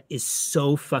and Juliet is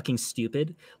so fucking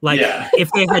stupid. Like, if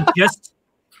they had just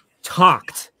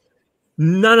talked,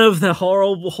 none of the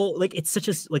whole like it's such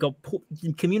a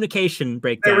communication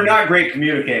breakdown. They were not great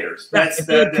communicators. That's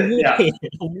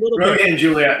Romeo and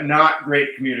Juliet, not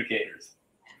great communicators.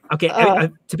 Okay,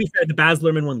 to be fair, the Baz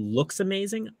Luhrmann one looks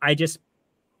amazing. I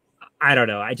don't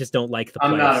know. I just don't like the play.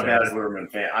 I'm not a Baz Luhrmann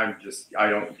fan. I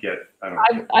don't get it.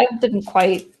 I didn't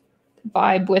quite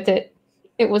vibe with it.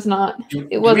 It was not.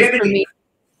 It wasn't for me.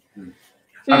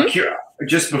 I'm curious.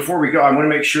 Just before we go, I want to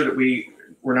make sure that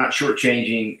we're not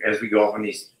shortchanging as we go off on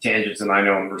these tangents, and I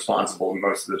know I'm responsible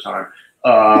most of the time.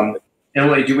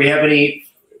 Emily, do we have any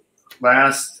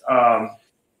last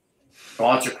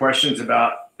thoughts or questions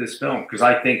about this film? Because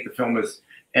I think the film is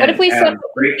a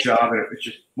great job, and it's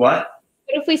just what?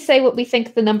 What if we say what we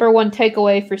think the #1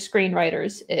 takeaway for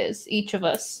screenwriters is, each of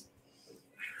us?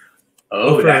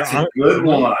 Oh, that's a good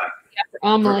one. Yeah, for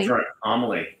Amélie. For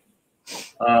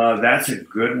Amélie. That's a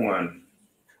good one.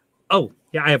 Oh,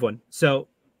 yeah, I have one. So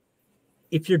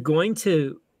if you're going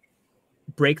to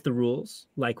break the rules,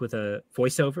 like with a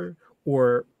voiceover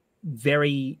or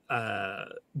very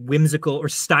whimsical or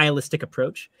stylistic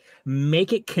approach,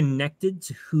 make it connected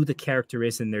to who the character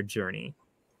is in their journey.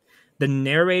 The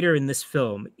narrator in this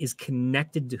film is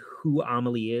connected to who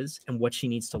Amélie is and what she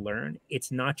needs to learn.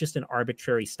 It's not just an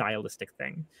arbitrary stylistic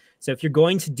thing. So if you're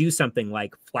going to do something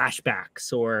like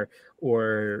flashbacks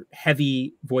or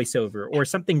heavy voiceover or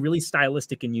something really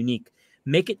stylistic and unique,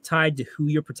 make it tied to who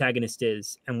your protagonist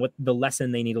is and what the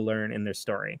lesson they need to learn in their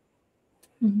story.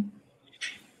 Mm-hmm.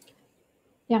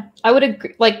 Yeah, I would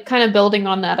agree. Like, kind of building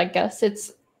on that, I guess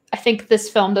I think this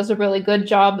film does a really good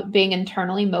job being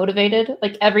internally motivated.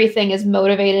 Like, everything is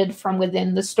motivated from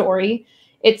within the story.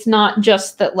 It's not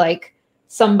just that, like,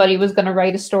 somebody was going to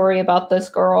write a story about this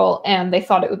girl and they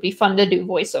thought it would be fun to do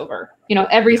voiceover. You know,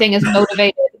 everything is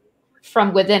motivated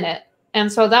from within it. And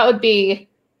so that would be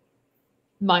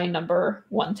my number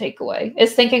one takeaway,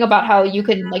 is thinking about how you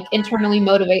can, like, internally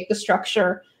motivate the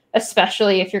structure,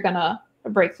 especially if you're going to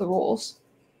break the rules.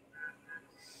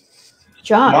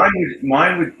 John.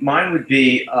 Mine would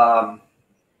be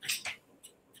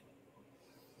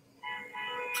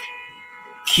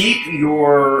keep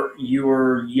your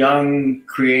young,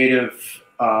 creative,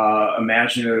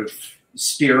 imaginative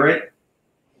spirit,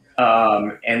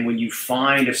 and when you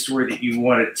find a story that you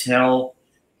want to tell,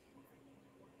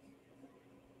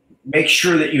 make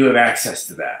sure that you have access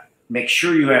to that. Make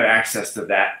sure you have access to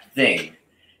that thing,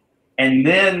 and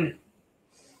then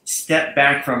step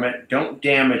back from it. Don't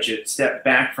damage it. Step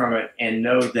back from it and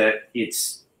know that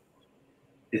it's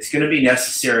going to be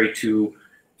necessary to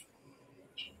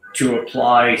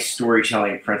apply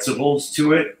storytelling principles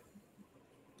to it.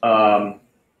 But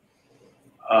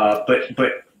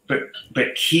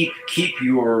keep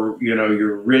your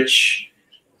your rich,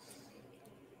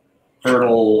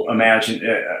 fertile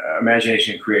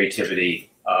imagination and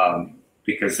creativity,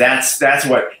 because that's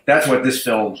what this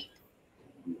film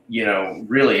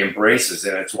really embraces,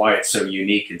 and it's why it's so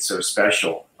unique and so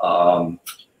special. I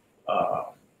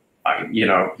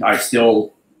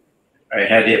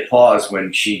had to hit pause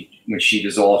when she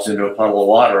dissolves into a puddle of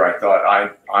water. I thought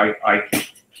I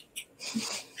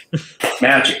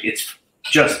magic. It's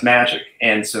just magic,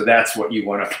 and so that's what you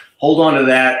want to hold on to,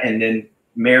 that, and then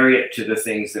marry it to the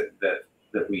things that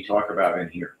we talk about in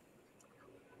here.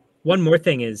 One more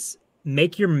thing is,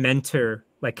 make your mentor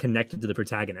like connected to the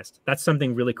protagonist. That's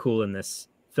something really cool in this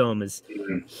film, is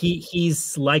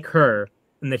he's like her,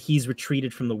 and that he's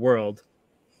retreated from the world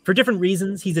for different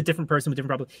reasons. He's a different person with different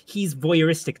problems. He's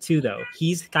voyeuristic too, though.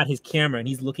 He's got his camera and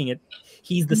he's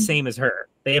the same as her.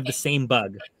 They have the same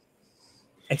bug,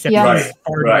 except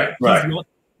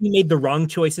he made the wrong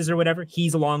choices or whatever.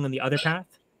 He's along on the other path,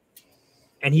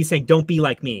 and he's saying, "Don't be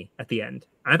like me" at the end.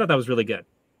 I thought that was really good.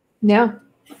 Yeah.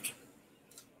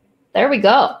 There we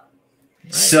go.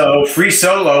 Right. So, Free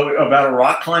Solo about a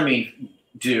rock climbing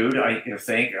dude, I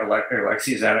think.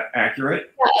 Alexie, is that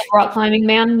accurate? Yeah, rock climbing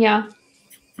man, yeah.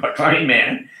 Rock climbing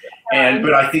man.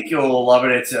 But I think you'll love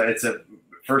it. It's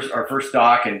our first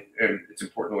doc, and it's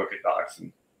important to look at docs.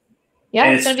 And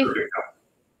it's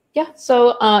yeah.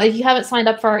 So if you haven't signed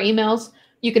up for our emails,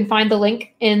 you can find the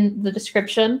link in the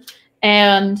description.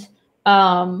 And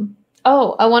I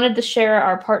wanted to share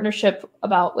our partnership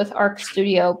with Arc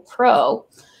Studio Pro.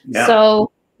 Yeah.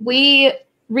 So we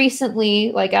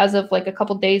recently, like as of like a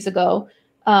couple days ago,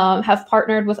 have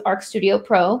partnered with Arc Studio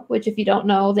Pro, which, if you don't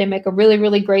know, they make a really,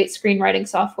 really great screenwriting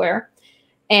software.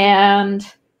 And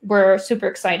we're super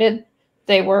excited.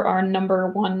 They were our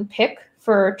 #1 pick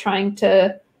for trying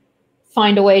to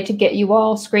find a way to get you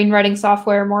all screenwriting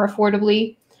software more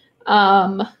affordably.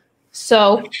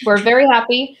 So we're very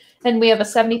happy. And we have a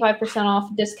 75% off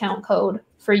discount code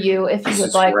for you if you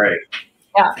would like. Great.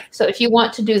 Yeah. So if you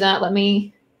want to do that, I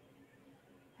need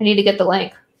to get the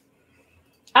link.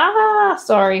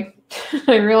 Sorry.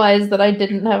 I realized that I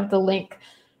didn't have the link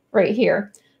right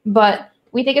here. But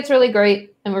we think it's really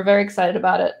great, and we're very excited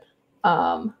about it.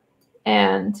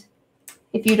 And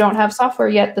if you don't have software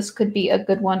yet, this could be a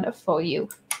good one for you.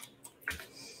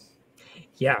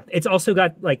 Yeah, it's also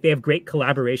got they have great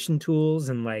collaboration tools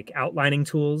and outlining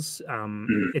tools.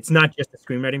 It's not just a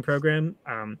screenwriting program,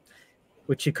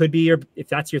 which it could be if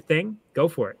that's your thing, go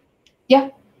for it. Yeah.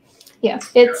 Yeah.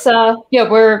 It's they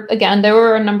were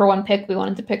our #1 pick. We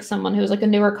wanted to pick someone who's a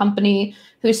newer company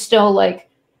who's still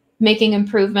making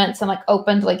improvements and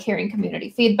open to hearing community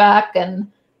feedback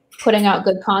and putting out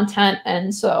good content.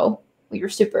 And so we were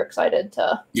super excited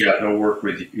to they'll work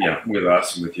with with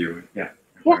us and with you. Yeah.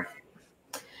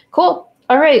 Cool.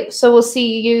 All right. So we'll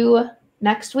see you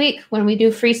next week when we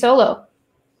do Free Solo.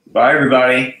 Bye,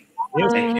 everybody. Bye.